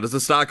investor, not as a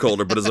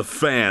stockholder, but as a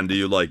fan, do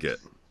you like it?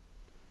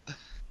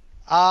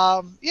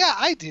 Yeah,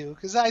 I do,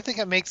 because I think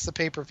it makes the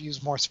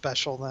pay-per-views more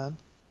special then,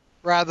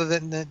 rather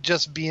than it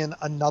just being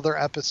another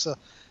episode.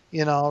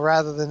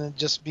 Rather than it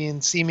just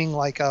seeming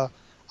like a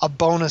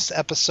bonus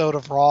episode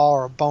of Raw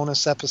or a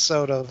bonus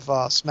episode of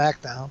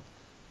SmackDown.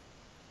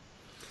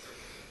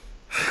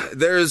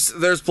 There's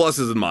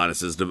pluses and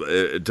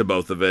minuses to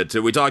both of it.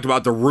 We talked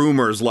about the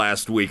rumors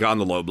last week on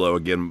the Low Blow,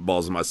 again,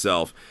 balls of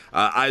myself.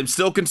 I'm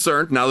still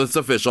concerned, now that it's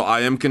official,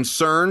 I am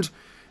concerned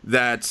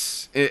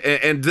that,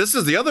 and this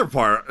is the other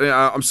part,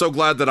 I'm so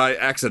glad that I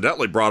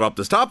accidentally brought up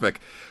this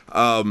topic,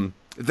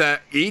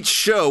 that each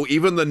show,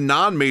 even the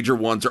non-major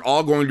ones, are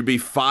all going to be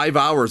 5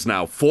 hours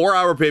now,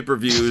 4-hour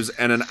pay-per-views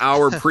and an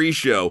hour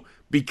pre-show,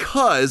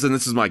 because, and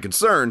this is my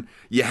concern,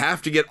 you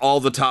have to get all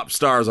the top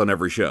stars on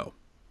every show.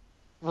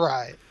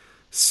 Right.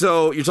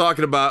 So you're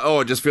talking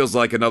about, it just feels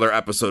like another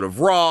episode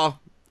of Raw,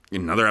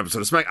 another episode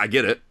of Smack. I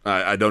get it.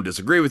 I don't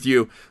disagree with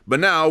you. But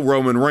now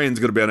Roman Reigns is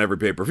going to be on every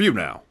pay-per-view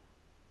now.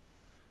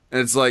 And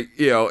it's like,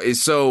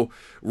 so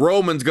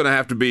Roman's going to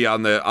have to be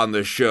on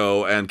the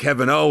show, and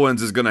Kevin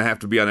Owens is going to have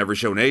to be on every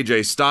show, and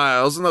AJ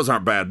Styles, and those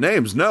aren't bad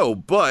names, no,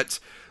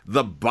 but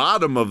the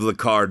bottom of the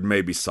card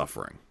may be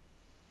suffering.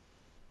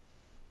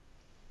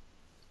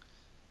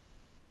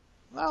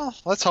 Well,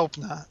 let's hope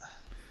not.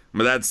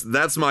 But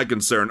that's my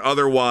concern.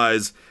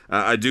 Otherwise,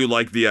 I do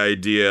like the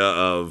idea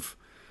of,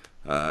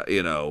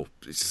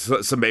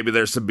 so maybe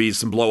there should be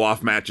some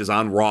blow-off matches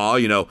on Raw.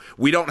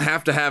 We don't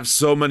have to have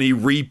so many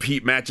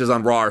repeat matches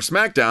on Raw or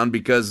SmackDown,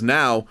 because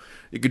now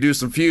you could do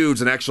some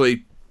feuds and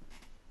actually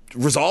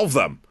resolve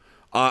them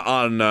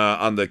on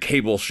the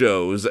cable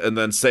shows, and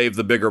then save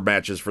the bigger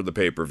matches for the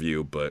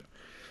pay-per-view. But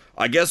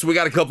I guess we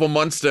got a couple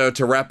months to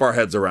wrap our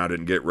heads around it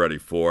and get ready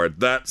for it.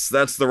 That's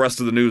the rest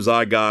of the news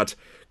I got.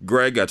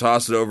 Greg, I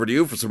toss it over to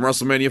you for some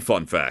WrestleMania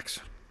fun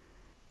facts.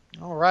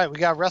 All right, we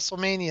got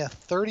WrestleMania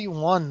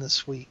 31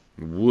 this week.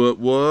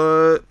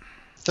 What?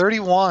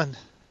 31,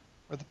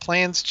 where the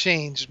plans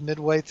changed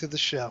midway through the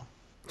show.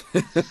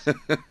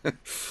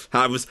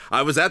 I was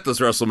at this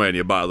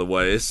WrestleMania, by the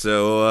way,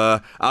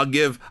 so I'll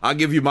give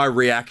you my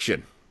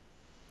reaction.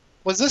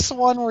 Was this the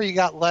one where you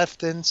got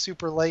left in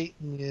super late,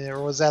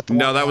 or was that the one?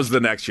 No, that was the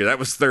next year. That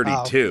was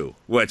 32,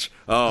 which,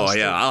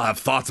 yeah, I'll have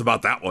thoughts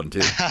about that one,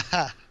 too.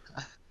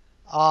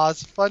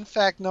 It's fun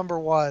fact number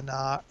one.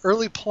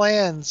 Early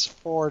plans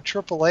for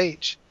Triple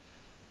H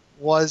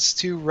was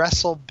to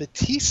wrestle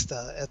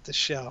Batista at the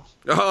show.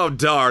 Oh,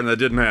 darn, that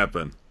didn't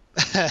happen.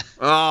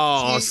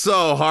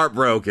 So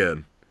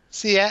heartbroken.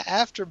 See,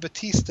 after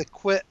Batista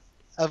quit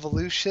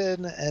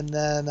Evolution and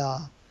then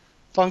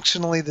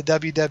functionally the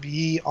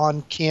WWE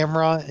on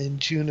camera in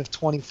June of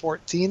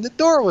 2014, the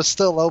door was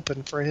still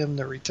open for him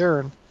to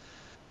return.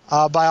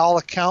 By all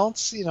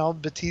accounts,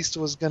 Batista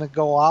was going to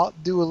go out,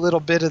 do a little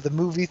bit of the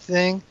movie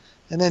thing,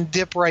 and then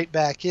dip right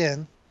back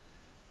in.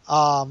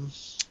 But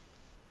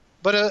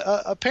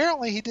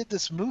apparently he did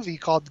this movie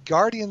called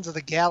Guardians of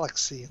the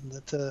Galaxy,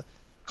 and to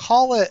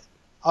call it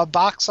a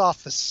box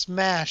office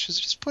smash is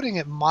just putting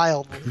it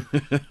mildly.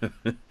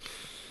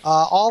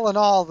 All in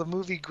all, the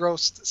movie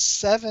grossed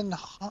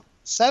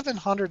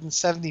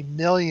 $770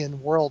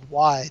 million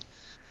worldwide.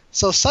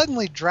 So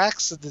suddenly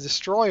Drax the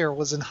Destroyer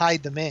was in high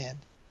demand.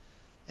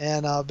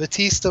 And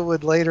Batista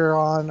would later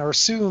on, or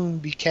soon,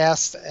 be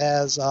cast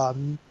as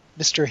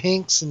Mr.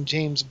 Hinks and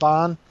James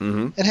Bond,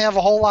 and have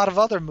a whole lot of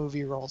other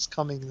movie roles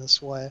coming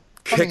this way.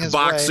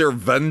 Kickboxer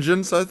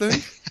Vengeance, I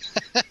think?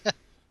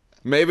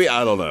 Maybe?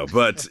 I don't know.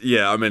 But,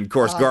 yeah, of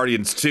course,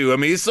 Guardians 2.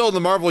 He's still in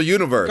the Marvel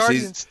Universe.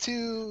 Guardians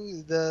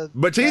 2,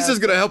 Batista's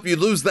going to help you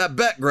lose that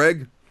bet,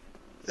 Greg.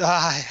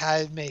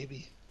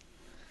 Maybe.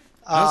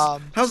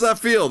 How's that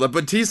feel, that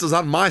Batista's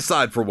on my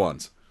side for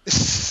once?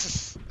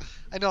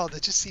 I know,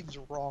 that just seems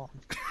wrong.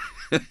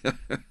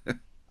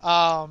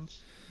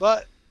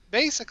 But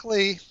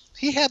basically,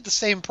 he had the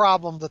same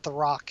problem that The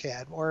Rock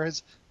had, where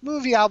his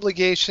movie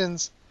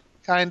obligations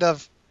kind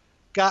of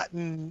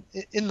gotten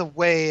in the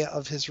way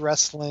of his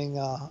wrestling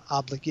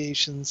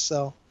obligations.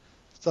 So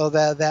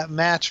that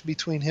match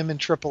between him and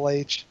Triple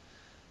H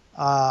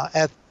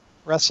at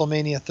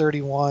WrestleMania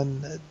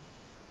 31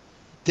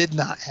 did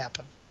not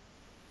happen.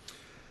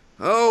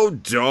 Oh,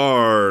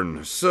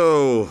 darn.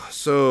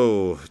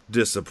 So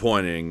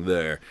disappointing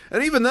there.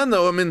 And even then,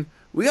 though, I mean,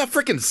 we got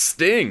freaking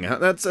Sting.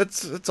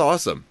 That's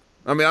awesome.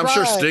 I mean, I'm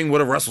sure Sting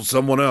would have wrestled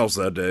someone else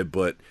that day,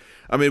 but,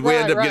 I mean, we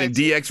ended up getting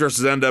DX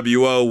versus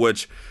NWO,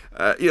 which,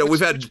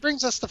 which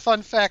brings us to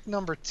fun fact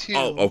number 2.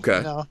 Oh,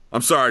 okay.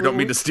 I'm sorry, I don't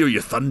mean to steal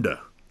your thunder.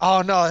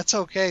 Oh, no, that's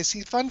okay.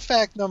 See, fun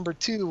fact number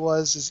 2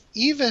 is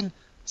even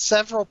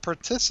several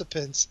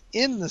participants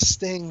in the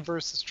Sting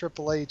versus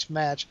Triple H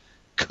match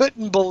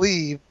couldn't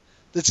believe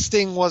that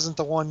Sting wasn't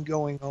the one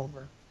going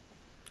over.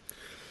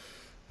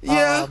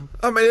 Yeah,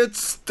 I mean,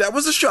 that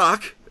was a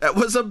shock. That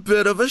was a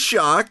bit of a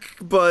shock,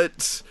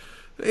 but,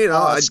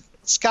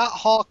 Scott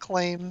Hall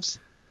claims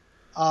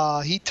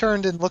he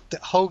turned and looked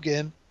at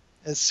Hogan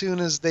as soon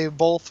as they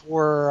both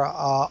were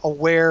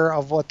aware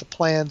of what the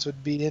plans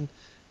would be, and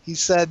he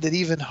said that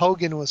even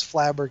Hogan was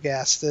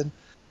flabbergasted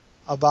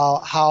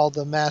about how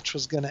the match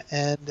was going to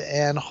end,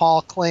 and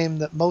Hall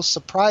claimed that most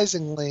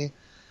surprisingly,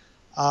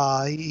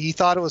 he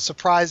thought it was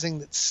surprising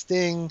that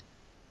Sting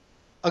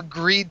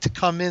agreed to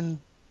come in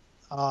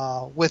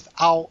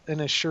without an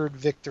assured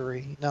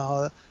victory.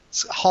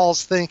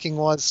 Hall's thinking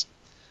was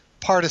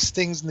part of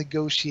Sting's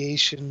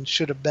negotiation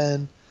should have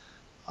been,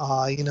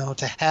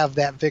 to have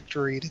that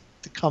victory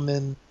to come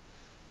in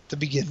to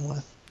begin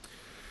with.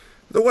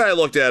 The way I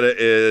looked at it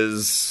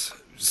is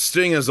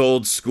Sting is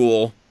old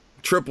school.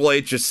 Triple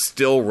H is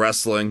still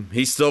wrestling.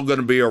 He's still going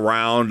to be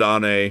around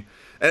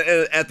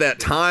at that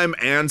time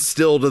and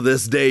still to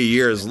this day,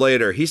 years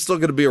later, he's still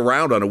going to be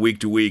around on a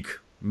week-to-week,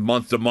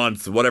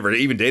 month-to-month, whatever,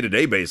 even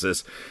day-to-day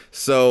basis.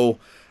 So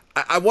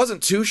I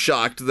wasn't too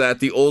shocked that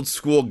the old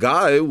school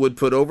guy would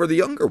put over the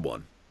younger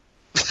one.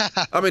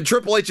 I mean,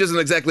 Triple H isn't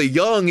exactly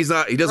young. He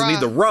doesn't need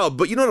the rub,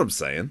 but you know what I'm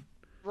saying.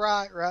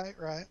 Right.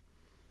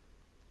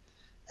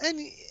 And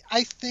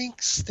I think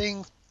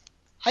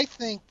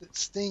that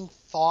Sting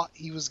thought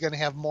he was going to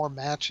have more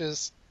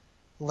matches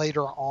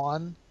later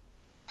on.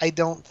 I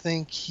don't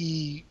think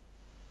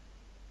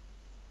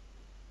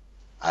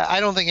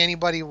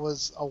anybody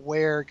was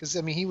aware, because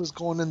he was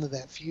going into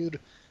that feud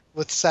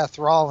with Seth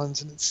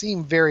Rollins, and it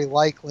seemed very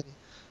likely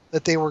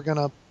that they were going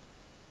to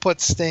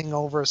put Sting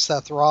over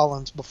Seth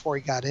Rollins before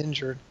he got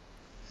injured,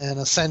 and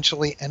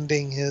essentially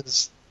ending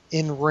his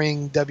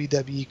in-ring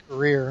WWE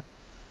career.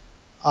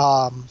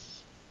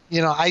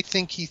 I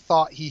think he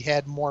thought he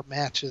had more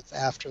matches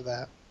after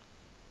that.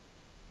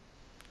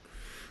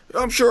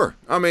 I'm sure.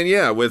 I mean,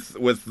 yeah, with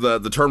the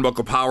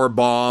turnbuckle power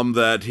bomb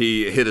that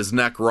he hit his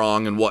neck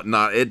wrong and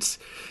whatnot, it's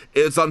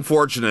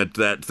unfortunate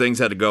that things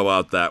had to go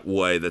out that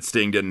way, that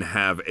Sting didn't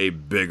have a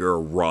bigger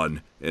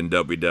run in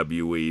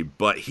WWE,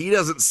 but he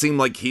doesn't seem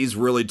like he's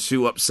really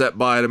too upset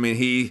by it. I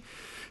mean,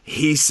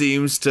 he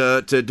seems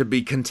to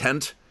be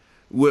content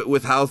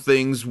with how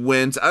things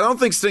went. I don't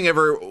think Sting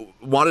ever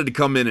wanted to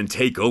come in and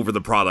take over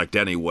the product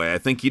anyway. I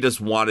think he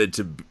just wanted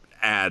to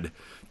add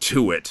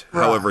to it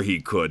however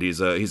he could. He's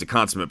a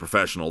consummate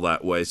professional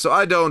that way. So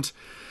I don't,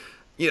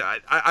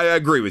 I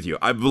agree with you.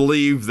 I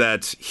believe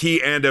that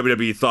he and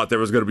WWE thought there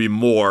was going to be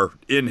more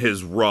in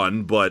his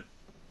run, but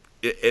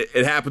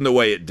it happened the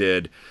way it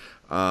did.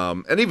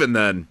 And even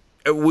then,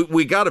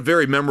 we got a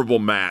very memorable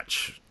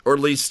match, or at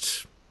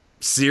least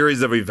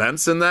series of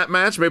events in that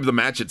match. Maybe the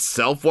match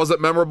itself wasn't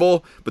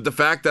memorable, but the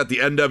fact that the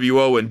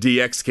NWO and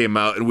DX came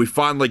out and we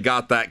finally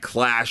got that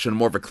clash in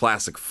more of a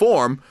classic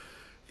form,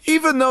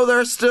 even though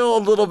there's still a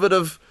little bit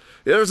of,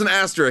 there's an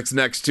asterisk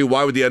next to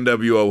why would the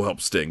NWO help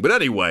Sting. But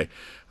anyway,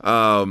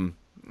 it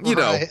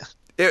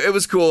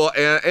was cool.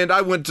 And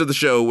I went to the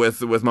show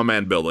with my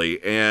man Billy,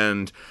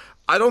 and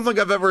I don't think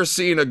I've ever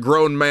seen a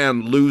grown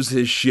man lose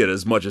his shit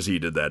as much as he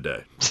did that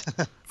day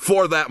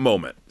for that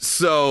moment.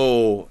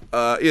 So,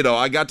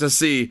 I got to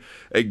see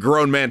a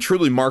grown man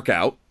truly mark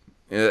out,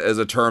 as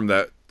a term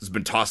that has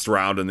been tossed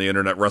around in the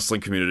internet wrestling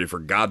community for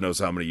God knows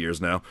how many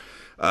years now.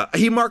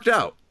 He marked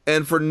out.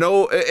 And for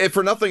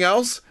nothing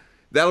else,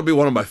 that'll be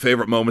one of my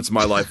favorite moments in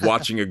my life,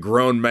 watching a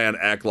grown man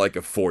act like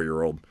a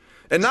 4-year-old.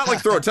 And not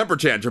like throw a temper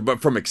tantrum, but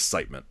from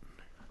excitement.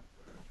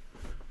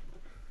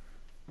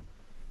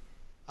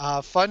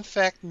 Fun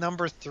fact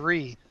number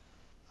 3.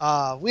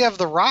 We have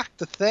The Rock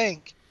to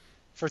thank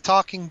for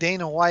talking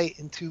Dana White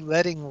into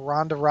letting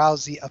Ronda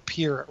Rousey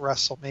appear at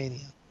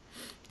WrestleMania.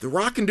 The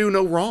Rock can do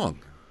no wrong.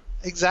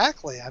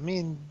 Exactly. I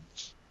mean,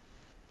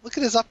 look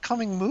at his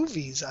upcoming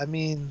movies. I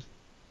mean,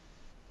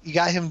 you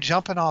got him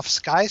jumping off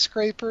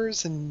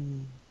skyscrapers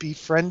and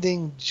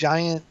befriending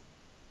giant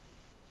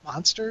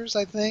monsters,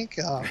 I think.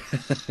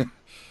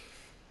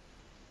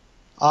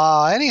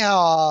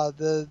 Anyhow,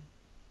 the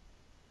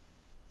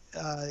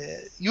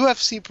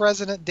UFC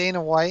president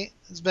Dana White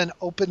has been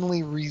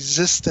openly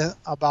resistant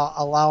about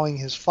allowing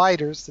his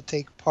fighters to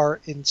take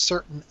part in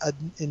certain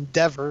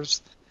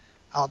endeavors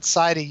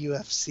outside of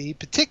UFC,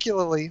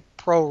 particularly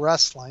pro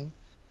wrestling.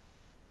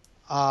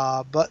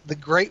 But the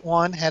Great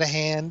One had a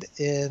hand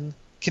in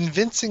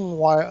convincing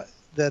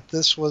that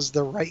this was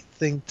the right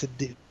thing to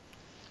do.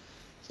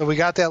 So we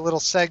got that little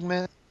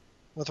segment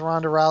with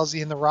Ronda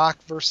Rousey and The Rock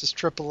versus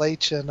Triple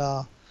H and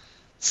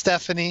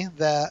Stephanie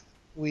that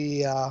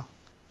we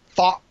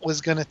thought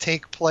was going to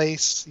take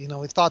place. You know,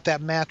 we thought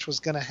that match was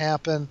going to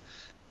happen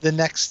the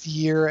next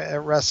year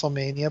at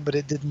WrestleMania, but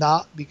it did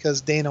not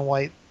because Dana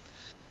White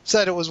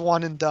said it was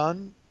one and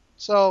done.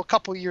 So a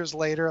couple years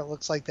later, it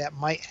looks like that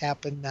might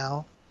happen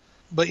now.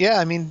 But yeah,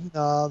 I mean,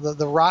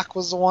 the Rock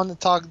was the one that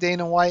talked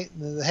Dana White,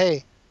 and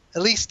hey,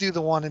 at least do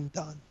the one and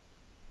done.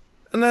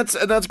 And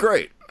that's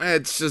great.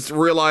 It's just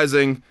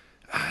realizing,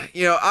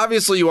 you know,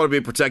 obviously you want to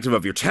be protective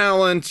of your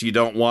talent. You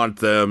don't want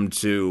them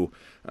to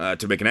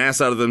make an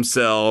ass out of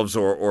themselves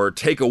or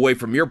take away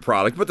from your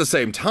product. But at the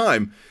same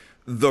time,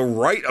 the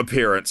right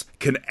appearance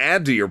can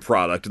add to your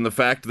product. And the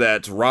fact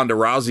that Ronda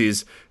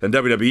Rousey's in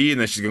WWE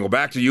and then she's going to go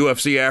back to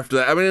UFC after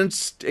that, I mean,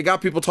 it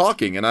got people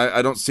talking. And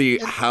I don't see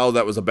how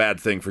that was a bad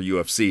thing for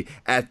UFC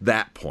at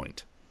that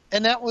point.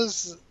 And that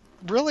was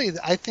really,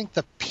 I think,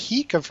 the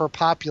peak of her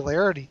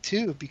popularity,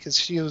 too, because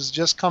she was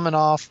just coming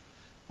off,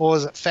 what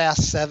was it,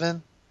 Fast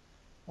 7?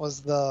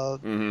 Was her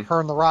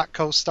and The Rock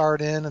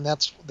co-starred in, and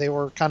they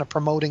were kind of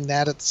promoting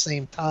that at the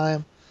same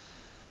time.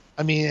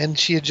 I mean, and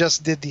she had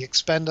just did the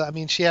I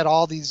mean, she had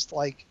all these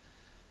like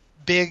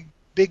big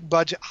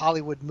budget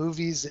Hollywood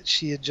movies that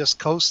she had just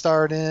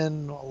co-starred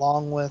in,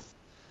 along with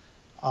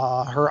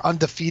her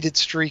undefeated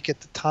streak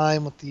at the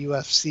time with the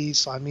UFC.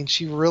 So I mean,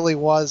 she really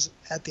was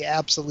at the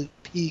absolute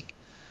peak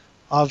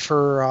of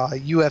her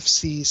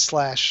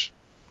UFC/movie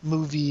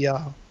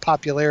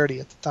popularity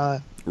at the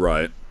time.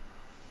 Right.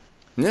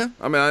 Yeah,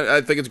 I mean, I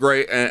think it's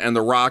great, and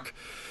The Rock,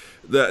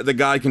 the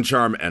guy can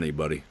charm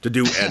anybody to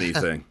do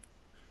anything.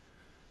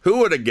 Who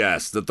would have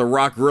guessed that The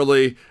Rock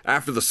really,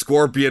 after the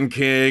Scorpion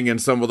King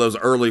and some of those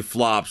early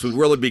flops, would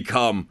really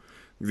become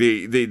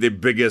the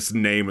biggest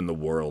name in the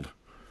world?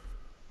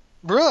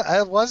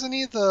 Really, wasn't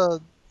he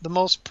the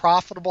most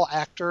profitable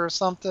actor or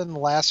something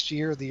last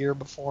year or the year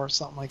before, or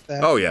something like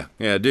that? Oh yeah,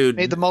 dude.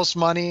 Made the most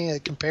money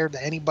compared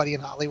to anybody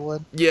in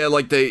Hollywood. Yeah,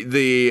 like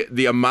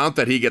the amount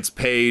that he gets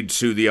paid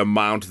to the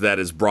amount that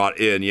is brought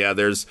in. Yeah,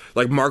 there's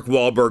like Mark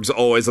Wahlberg's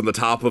always on the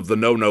top of the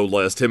no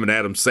list. Him and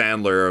Adam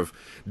Sandler of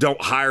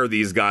don't hire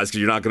these guys because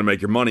you're not going to make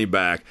your money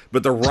back.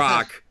 But The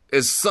Rock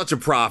is such a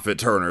profit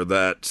turner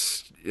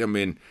that, I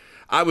mean,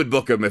 I would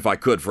book him if I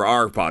could for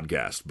our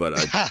podcast, but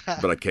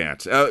I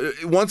can't.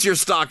 Once your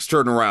stocks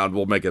turn around,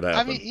 we'll make it happen.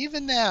 I mean,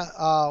 even that,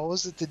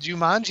 was it the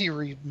Jumanji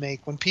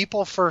remake? When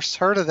people first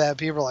heard of that,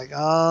 people were like,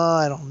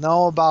 I don't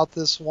know about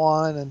this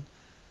one. And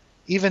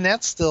even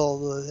that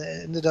still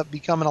ended up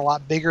becoming a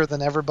lot bigger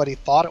than everybody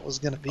thought it was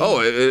going to be. Oh,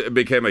 it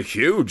became a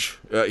huge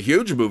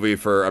movie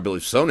for, I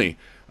believe, Sony.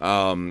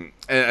 And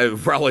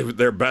probably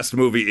their best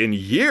movie in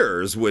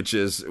years, which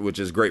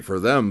is great for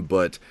them.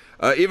 But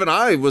even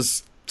I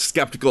was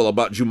skeptical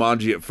about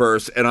Jumanji at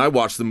first, and I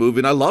watched the movie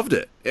and I loved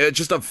it. It's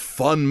just a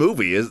fun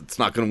movie. It's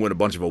not going to win a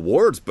bunch of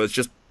awards, but it's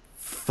just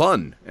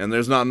fun, and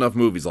there's not enough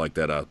movies like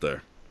that out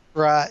there.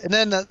 Right, and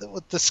then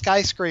with the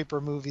Skyscraper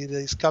movie that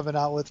he's coming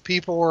out with,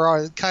 people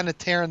were kind of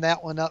tearing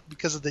that one up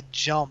because of the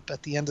jump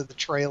at the end of the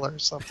trailer or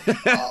something.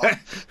 Oh,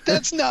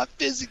 that's not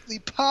physically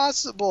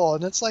possible.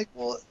 And it's like,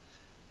 well,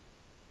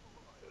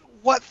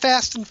 what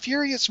Fast and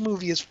Furious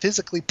movie is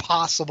physically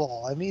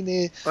possible? I mean,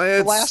 the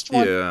last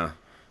one... Yeah.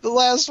 The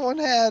last one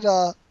had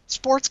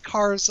sports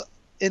cars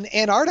in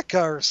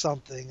Antarctica or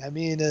something. I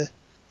mean,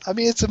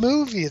 it's a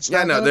movie. It's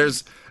not. No,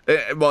 there's.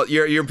 Well,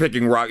 you're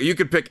picking Rock. You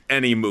could pick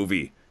any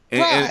movie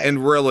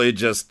and really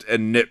just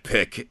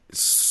nitpick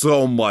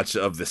so much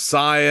of the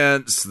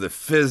science, the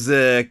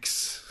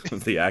physics,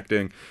 the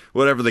acting,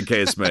 whatever the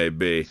case may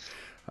be.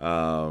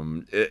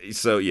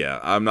 So yeah,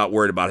 I'm not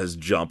worried about his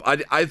jump.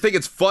 I think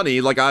it's funny.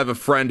 Like, I have a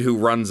friend who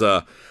runs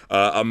a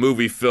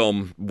movie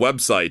film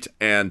website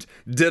and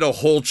did a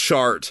whole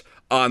chart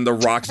on The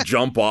Rock's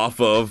jump off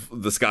of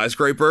the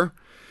skyscraper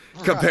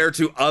compared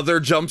to other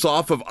jumps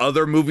off of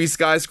other movie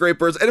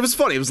skyscrapers. And it was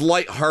funny. It was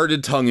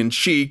lighthearted, tongue in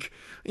cheek,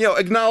 you know,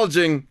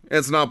 acknowledging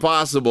it's not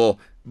possible,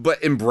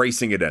 but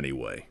embracing it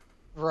anyway.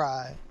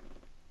 Right.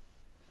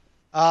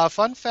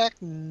 Fun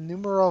fact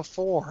numero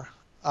 4.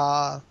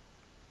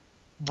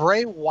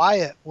 Bray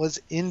Wyatt was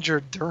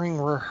injured during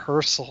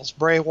rehearsals.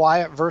 Bray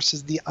Wyatt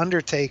versus The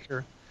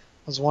Undertaker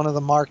was one of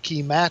the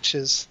marquee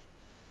matches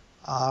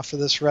for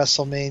this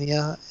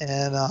WrestleMania.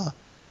 And,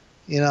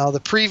 you know, the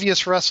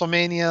previous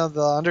WrestleMania,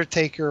 The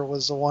Undertaker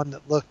was the one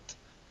that looked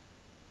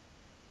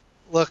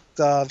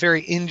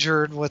very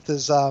injured with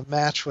his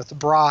match with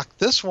Brock.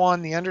 This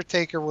one, The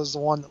Undertaker was the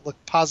one that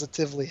looked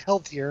positively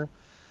healthier.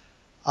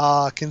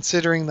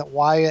 Considering that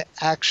Wyatt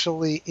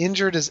actually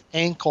injured his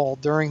ankle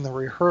during the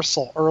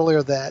rehearsal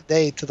earlier that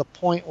day to the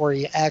point where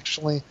he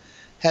actually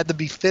had to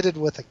be fitted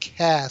with a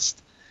cast,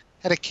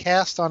 had a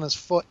cast on his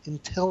foot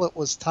until it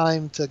was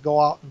time to go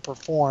out and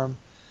perform,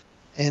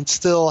 and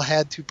still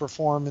had to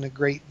perform in a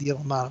great deal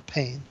amount of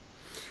pain.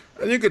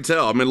 And you could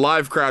tell, I mean,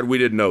 live crowd, we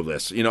didn't know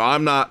this. You know,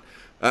 I'm not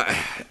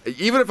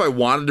even if I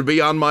wanted to be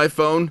on my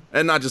phone,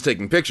 and not just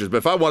taking pictures, but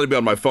if I wanted to be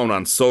on my phone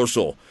on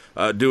social,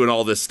 doing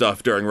all this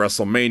stuff during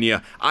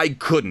WrestleMania, I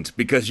couldn't,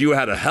 because you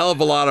had a hell of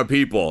a lot of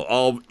people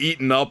all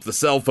eating up the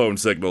cell phone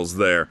signals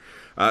there.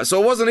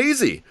 So it wasn't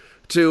easy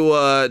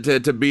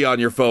to be on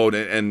your phone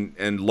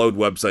and load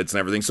websites and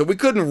everything. So we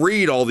couldn't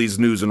read all these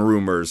news and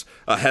rumors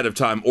ahead of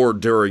time or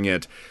during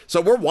it.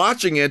 So we're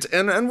watching it,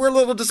 and we're a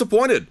little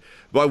disappointed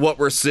by what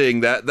we're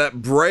seeing.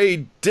 That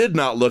Bray did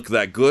not look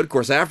that good. Of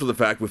course, after the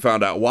fact, we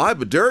found out why,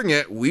 but during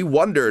it, we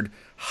wondered,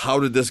 how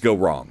did this go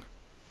wrong?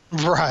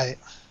 Right.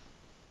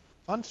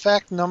 Fun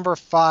fact number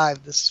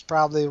 5. This is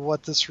probably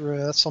what this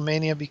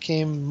WrestleMania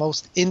became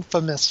most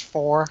infamous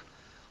for.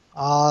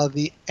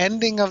 The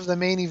ending of the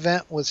main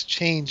event was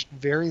changed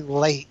very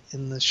late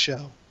in the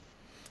show.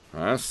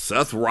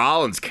 Seth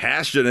Rollins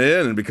cashing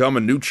in and become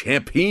a new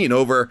champion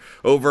over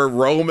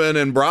Roman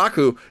and Brock,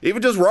 who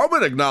even just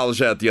Roman acknowledged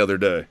that the other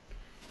day.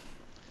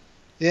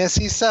 Yeah,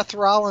 see, Seth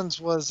Rollins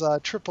was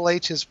Triple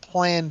H's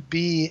plan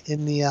B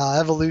in the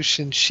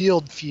Evolution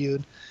Shield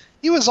feud.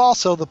 He was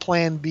also the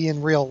plan B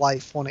in real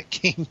life when it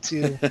came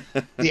to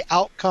the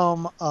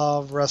outcome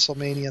of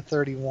WrestleMania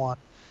 31.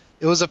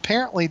 It was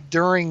apparently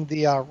during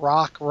the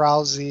Rock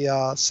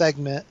Rousey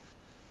segment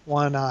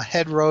when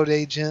head road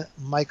agent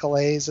Michael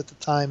Hayes at the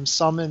time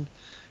summoned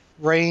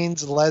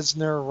Reigns,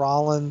 Lesnar,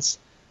 Rollins,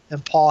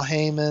 and Paul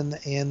Heyman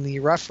and the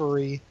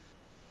referee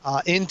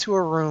into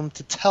a room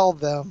to tell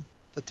them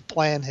that the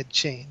plan had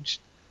changed,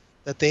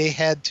 that they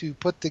had to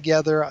put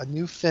together a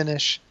new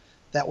finish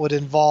that would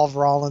involve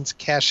Rollins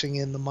cashing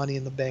in the Money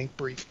in the Bank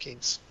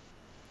briefcase.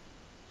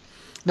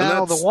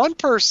 Now, the one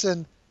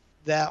person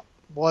that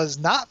was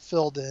not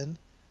filled in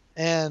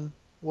and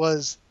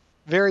was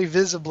very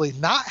visibly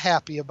not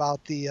happy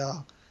about the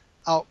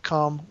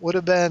outcome would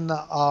have been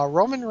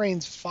Roman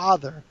Reigns'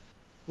 father,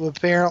 who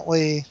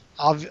apparently,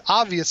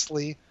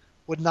 obviously,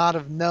 would not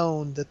have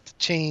known that the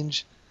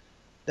change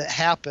that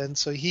happened.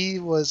 So he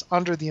was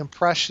under the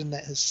impression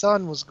that his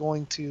son was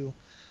going to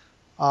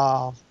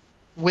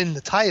win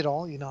the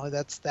title. You know,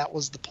 that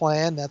was the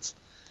plan.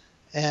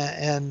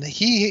 And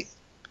he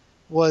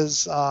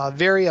was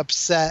very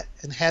upset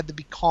and had to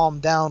be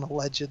calmed down,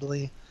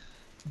 allegedly,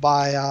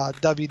 by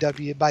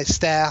WWE, by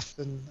staff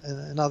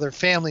and other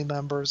family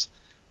members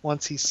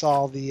once he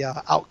saw the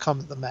outcome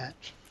of the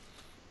match.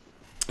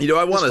 You know,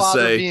 I want to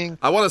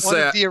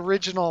say the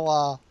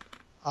original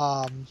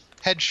not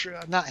head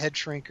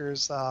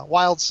shrinkers,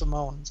 Wild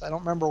Samoans. I don't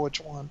remember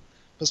which one.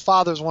 His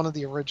father's one of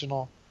the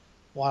original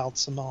Wild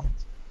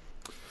Samoans.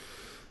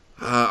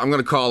 I'm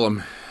going to call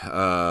him,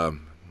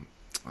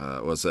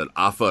 what's that,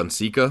 Afa and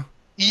Sika?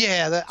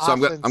 Yeah. So I'm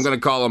going to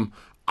call him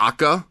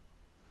Aka.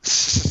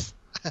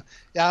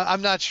 Yeah,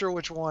 I'm not sure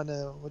which one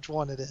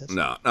it is.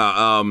 No.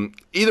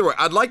 Either way,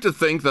 I'd like to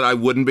think that I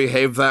wouldn't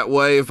behave that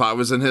way if I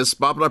was in his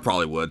spot, but I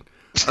probably would.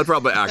 I'd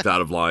probably act out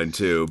of line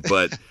too.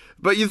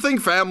 But you think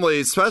family,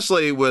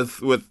 especially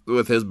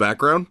with his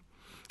background,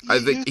 I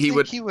think he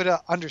would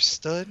have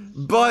understood.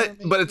 But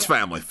it's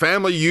family.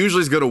 Family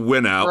usually is going to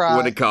win out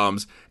when it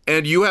comes,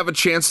 and you have a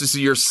chance to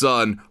see your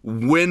son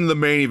win the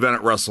main event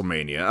at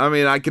WrestleMania. I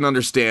mean, I can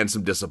understand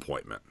some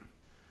disappointment.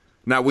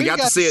 Now we got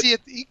to see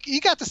it. He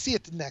got to see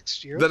it the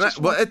next year.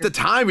 At the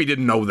time, he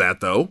didn't know that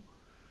though.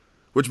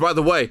 Which, by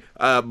the way,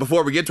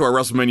 before we get to our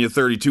WrestleMania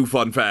 32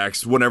 fun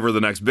facts, whenever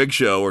the next Big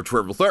Show or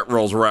Triple Threat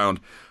rolls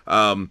around,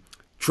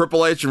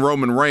 Triple H and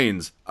Roman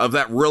Reigns, of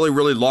that really,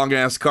 really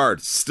long-ass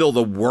card, still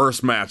the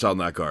worst match on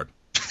that card.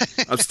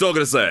 I'm still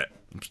going to say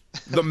it.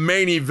 The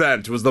main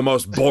event was the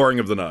most boring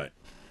of the night.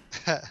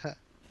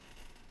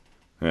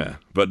 Yeah,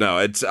 but no,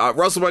 it's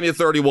WrestleMania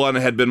 31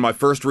 had been my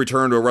first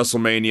return to a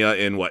WrestleMania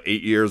in,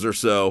 8 years or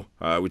so.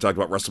 We talked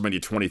about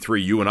WrestleMania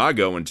 23, you and I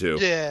going to.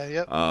 Yeah,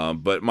 yep.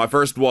 But my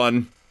first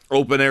one,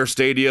 open-air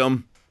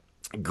stadium,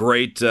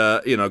 great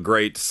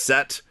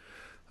set.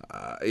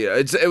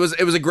 It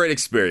was a great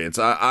experience.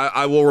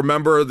 I will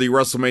remember the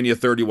WrestleMania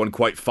 31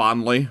 quite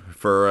fondly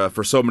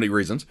for so many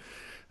reasons.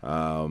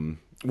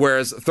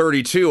 Whereas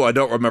 32 I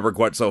don't remember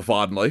quite so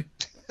fondly.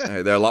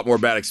 There are a lot more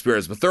bad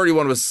experience, but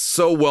 31 was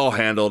so well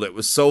handled. It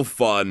was so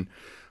fun,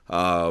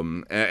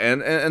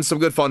 and some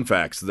good fun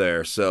facts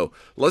there. So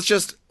why don't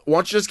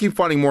you just keep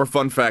finding more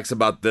fun facts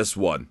about this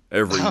one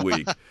every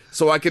week,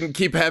 so I can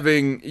keep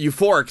having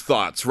euphoric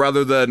thoughts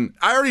rather than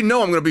I already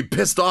know I'm going to be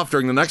pissed off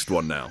during the next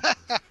one now.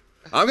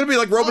 I'm going to be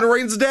like Roman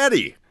Reigns'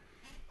 daddy.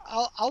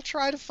 I'll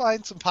try to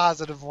find some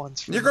positive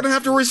ones. You're going to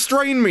have to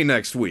restrain me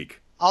next week.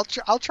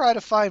 I'll try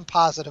to find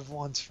positive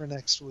ones for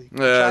next week.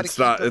 It's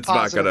not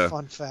gonna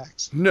fun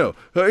facts. No,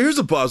 here's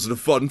a positive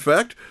fun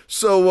fact.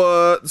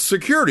 So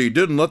security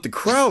didn't let the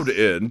crowd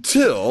in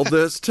till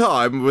this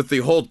time with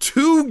the whole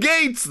 2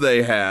 gates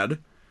they had.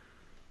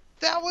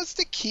 That was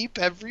to keep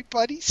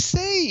everybody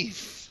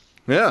safe.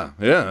 Yeah.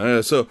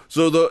 So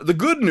the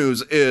good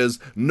news is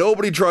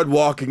nobody tried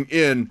walking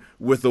in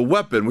with a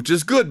weapon, which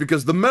is good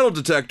because the metal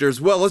detectors,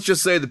 well, let's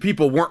just say the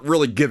people weren't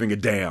really giving a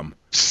damn.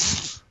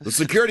 The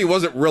security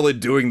wasn't really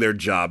doing their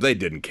job. They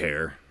didn't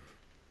care.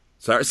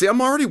 Sorry, see, I'm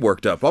already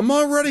worked up. I'm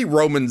already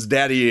Roman's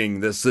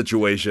daddying this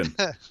situation.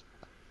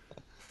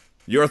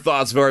 Your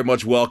thoughts very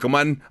much welcome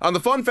on the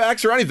fun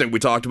facts or anything we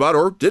talked about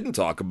or didn't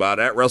talk about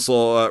at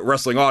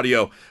Wrestling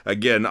Audio.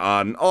 Again,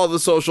 on all the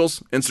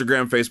socials,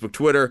 Instagram, Facebook,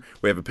 Twitter.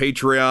 We have a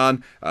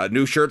Patreon.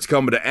 New shirts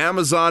coming to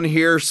Amazon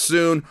here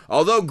soon.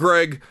 Although,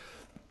 Greg,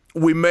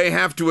 we may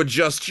have to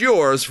adjust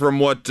yours from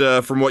what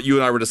you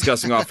and I were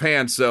discussing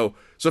offhand. So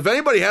if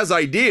anybody has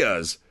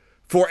ideas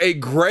for a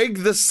Gregg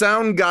the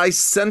Sound Guy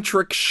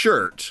centric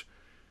shirt,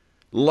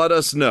 let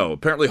us know.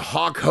 Apparently,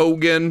 Hulk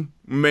Hogan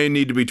may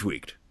need to be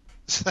tweaked.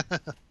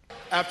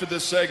 After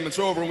this segment's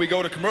over and we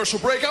go to commercial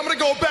break, I'm going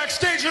to go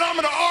backstage and I'm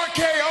going to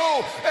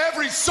RKO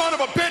every son of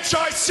a bitch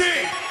I see.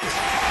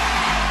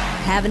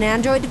 Have an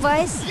Android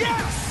device?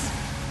 Yes!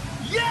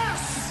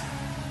 Yes!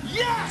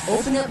 Yes!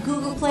 Open up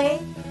Google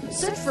Play,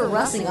 search for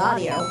Wrestling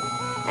Audio,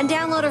 And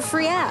download a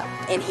free app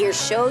and hear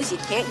shows you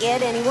can't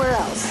get anywhere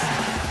else.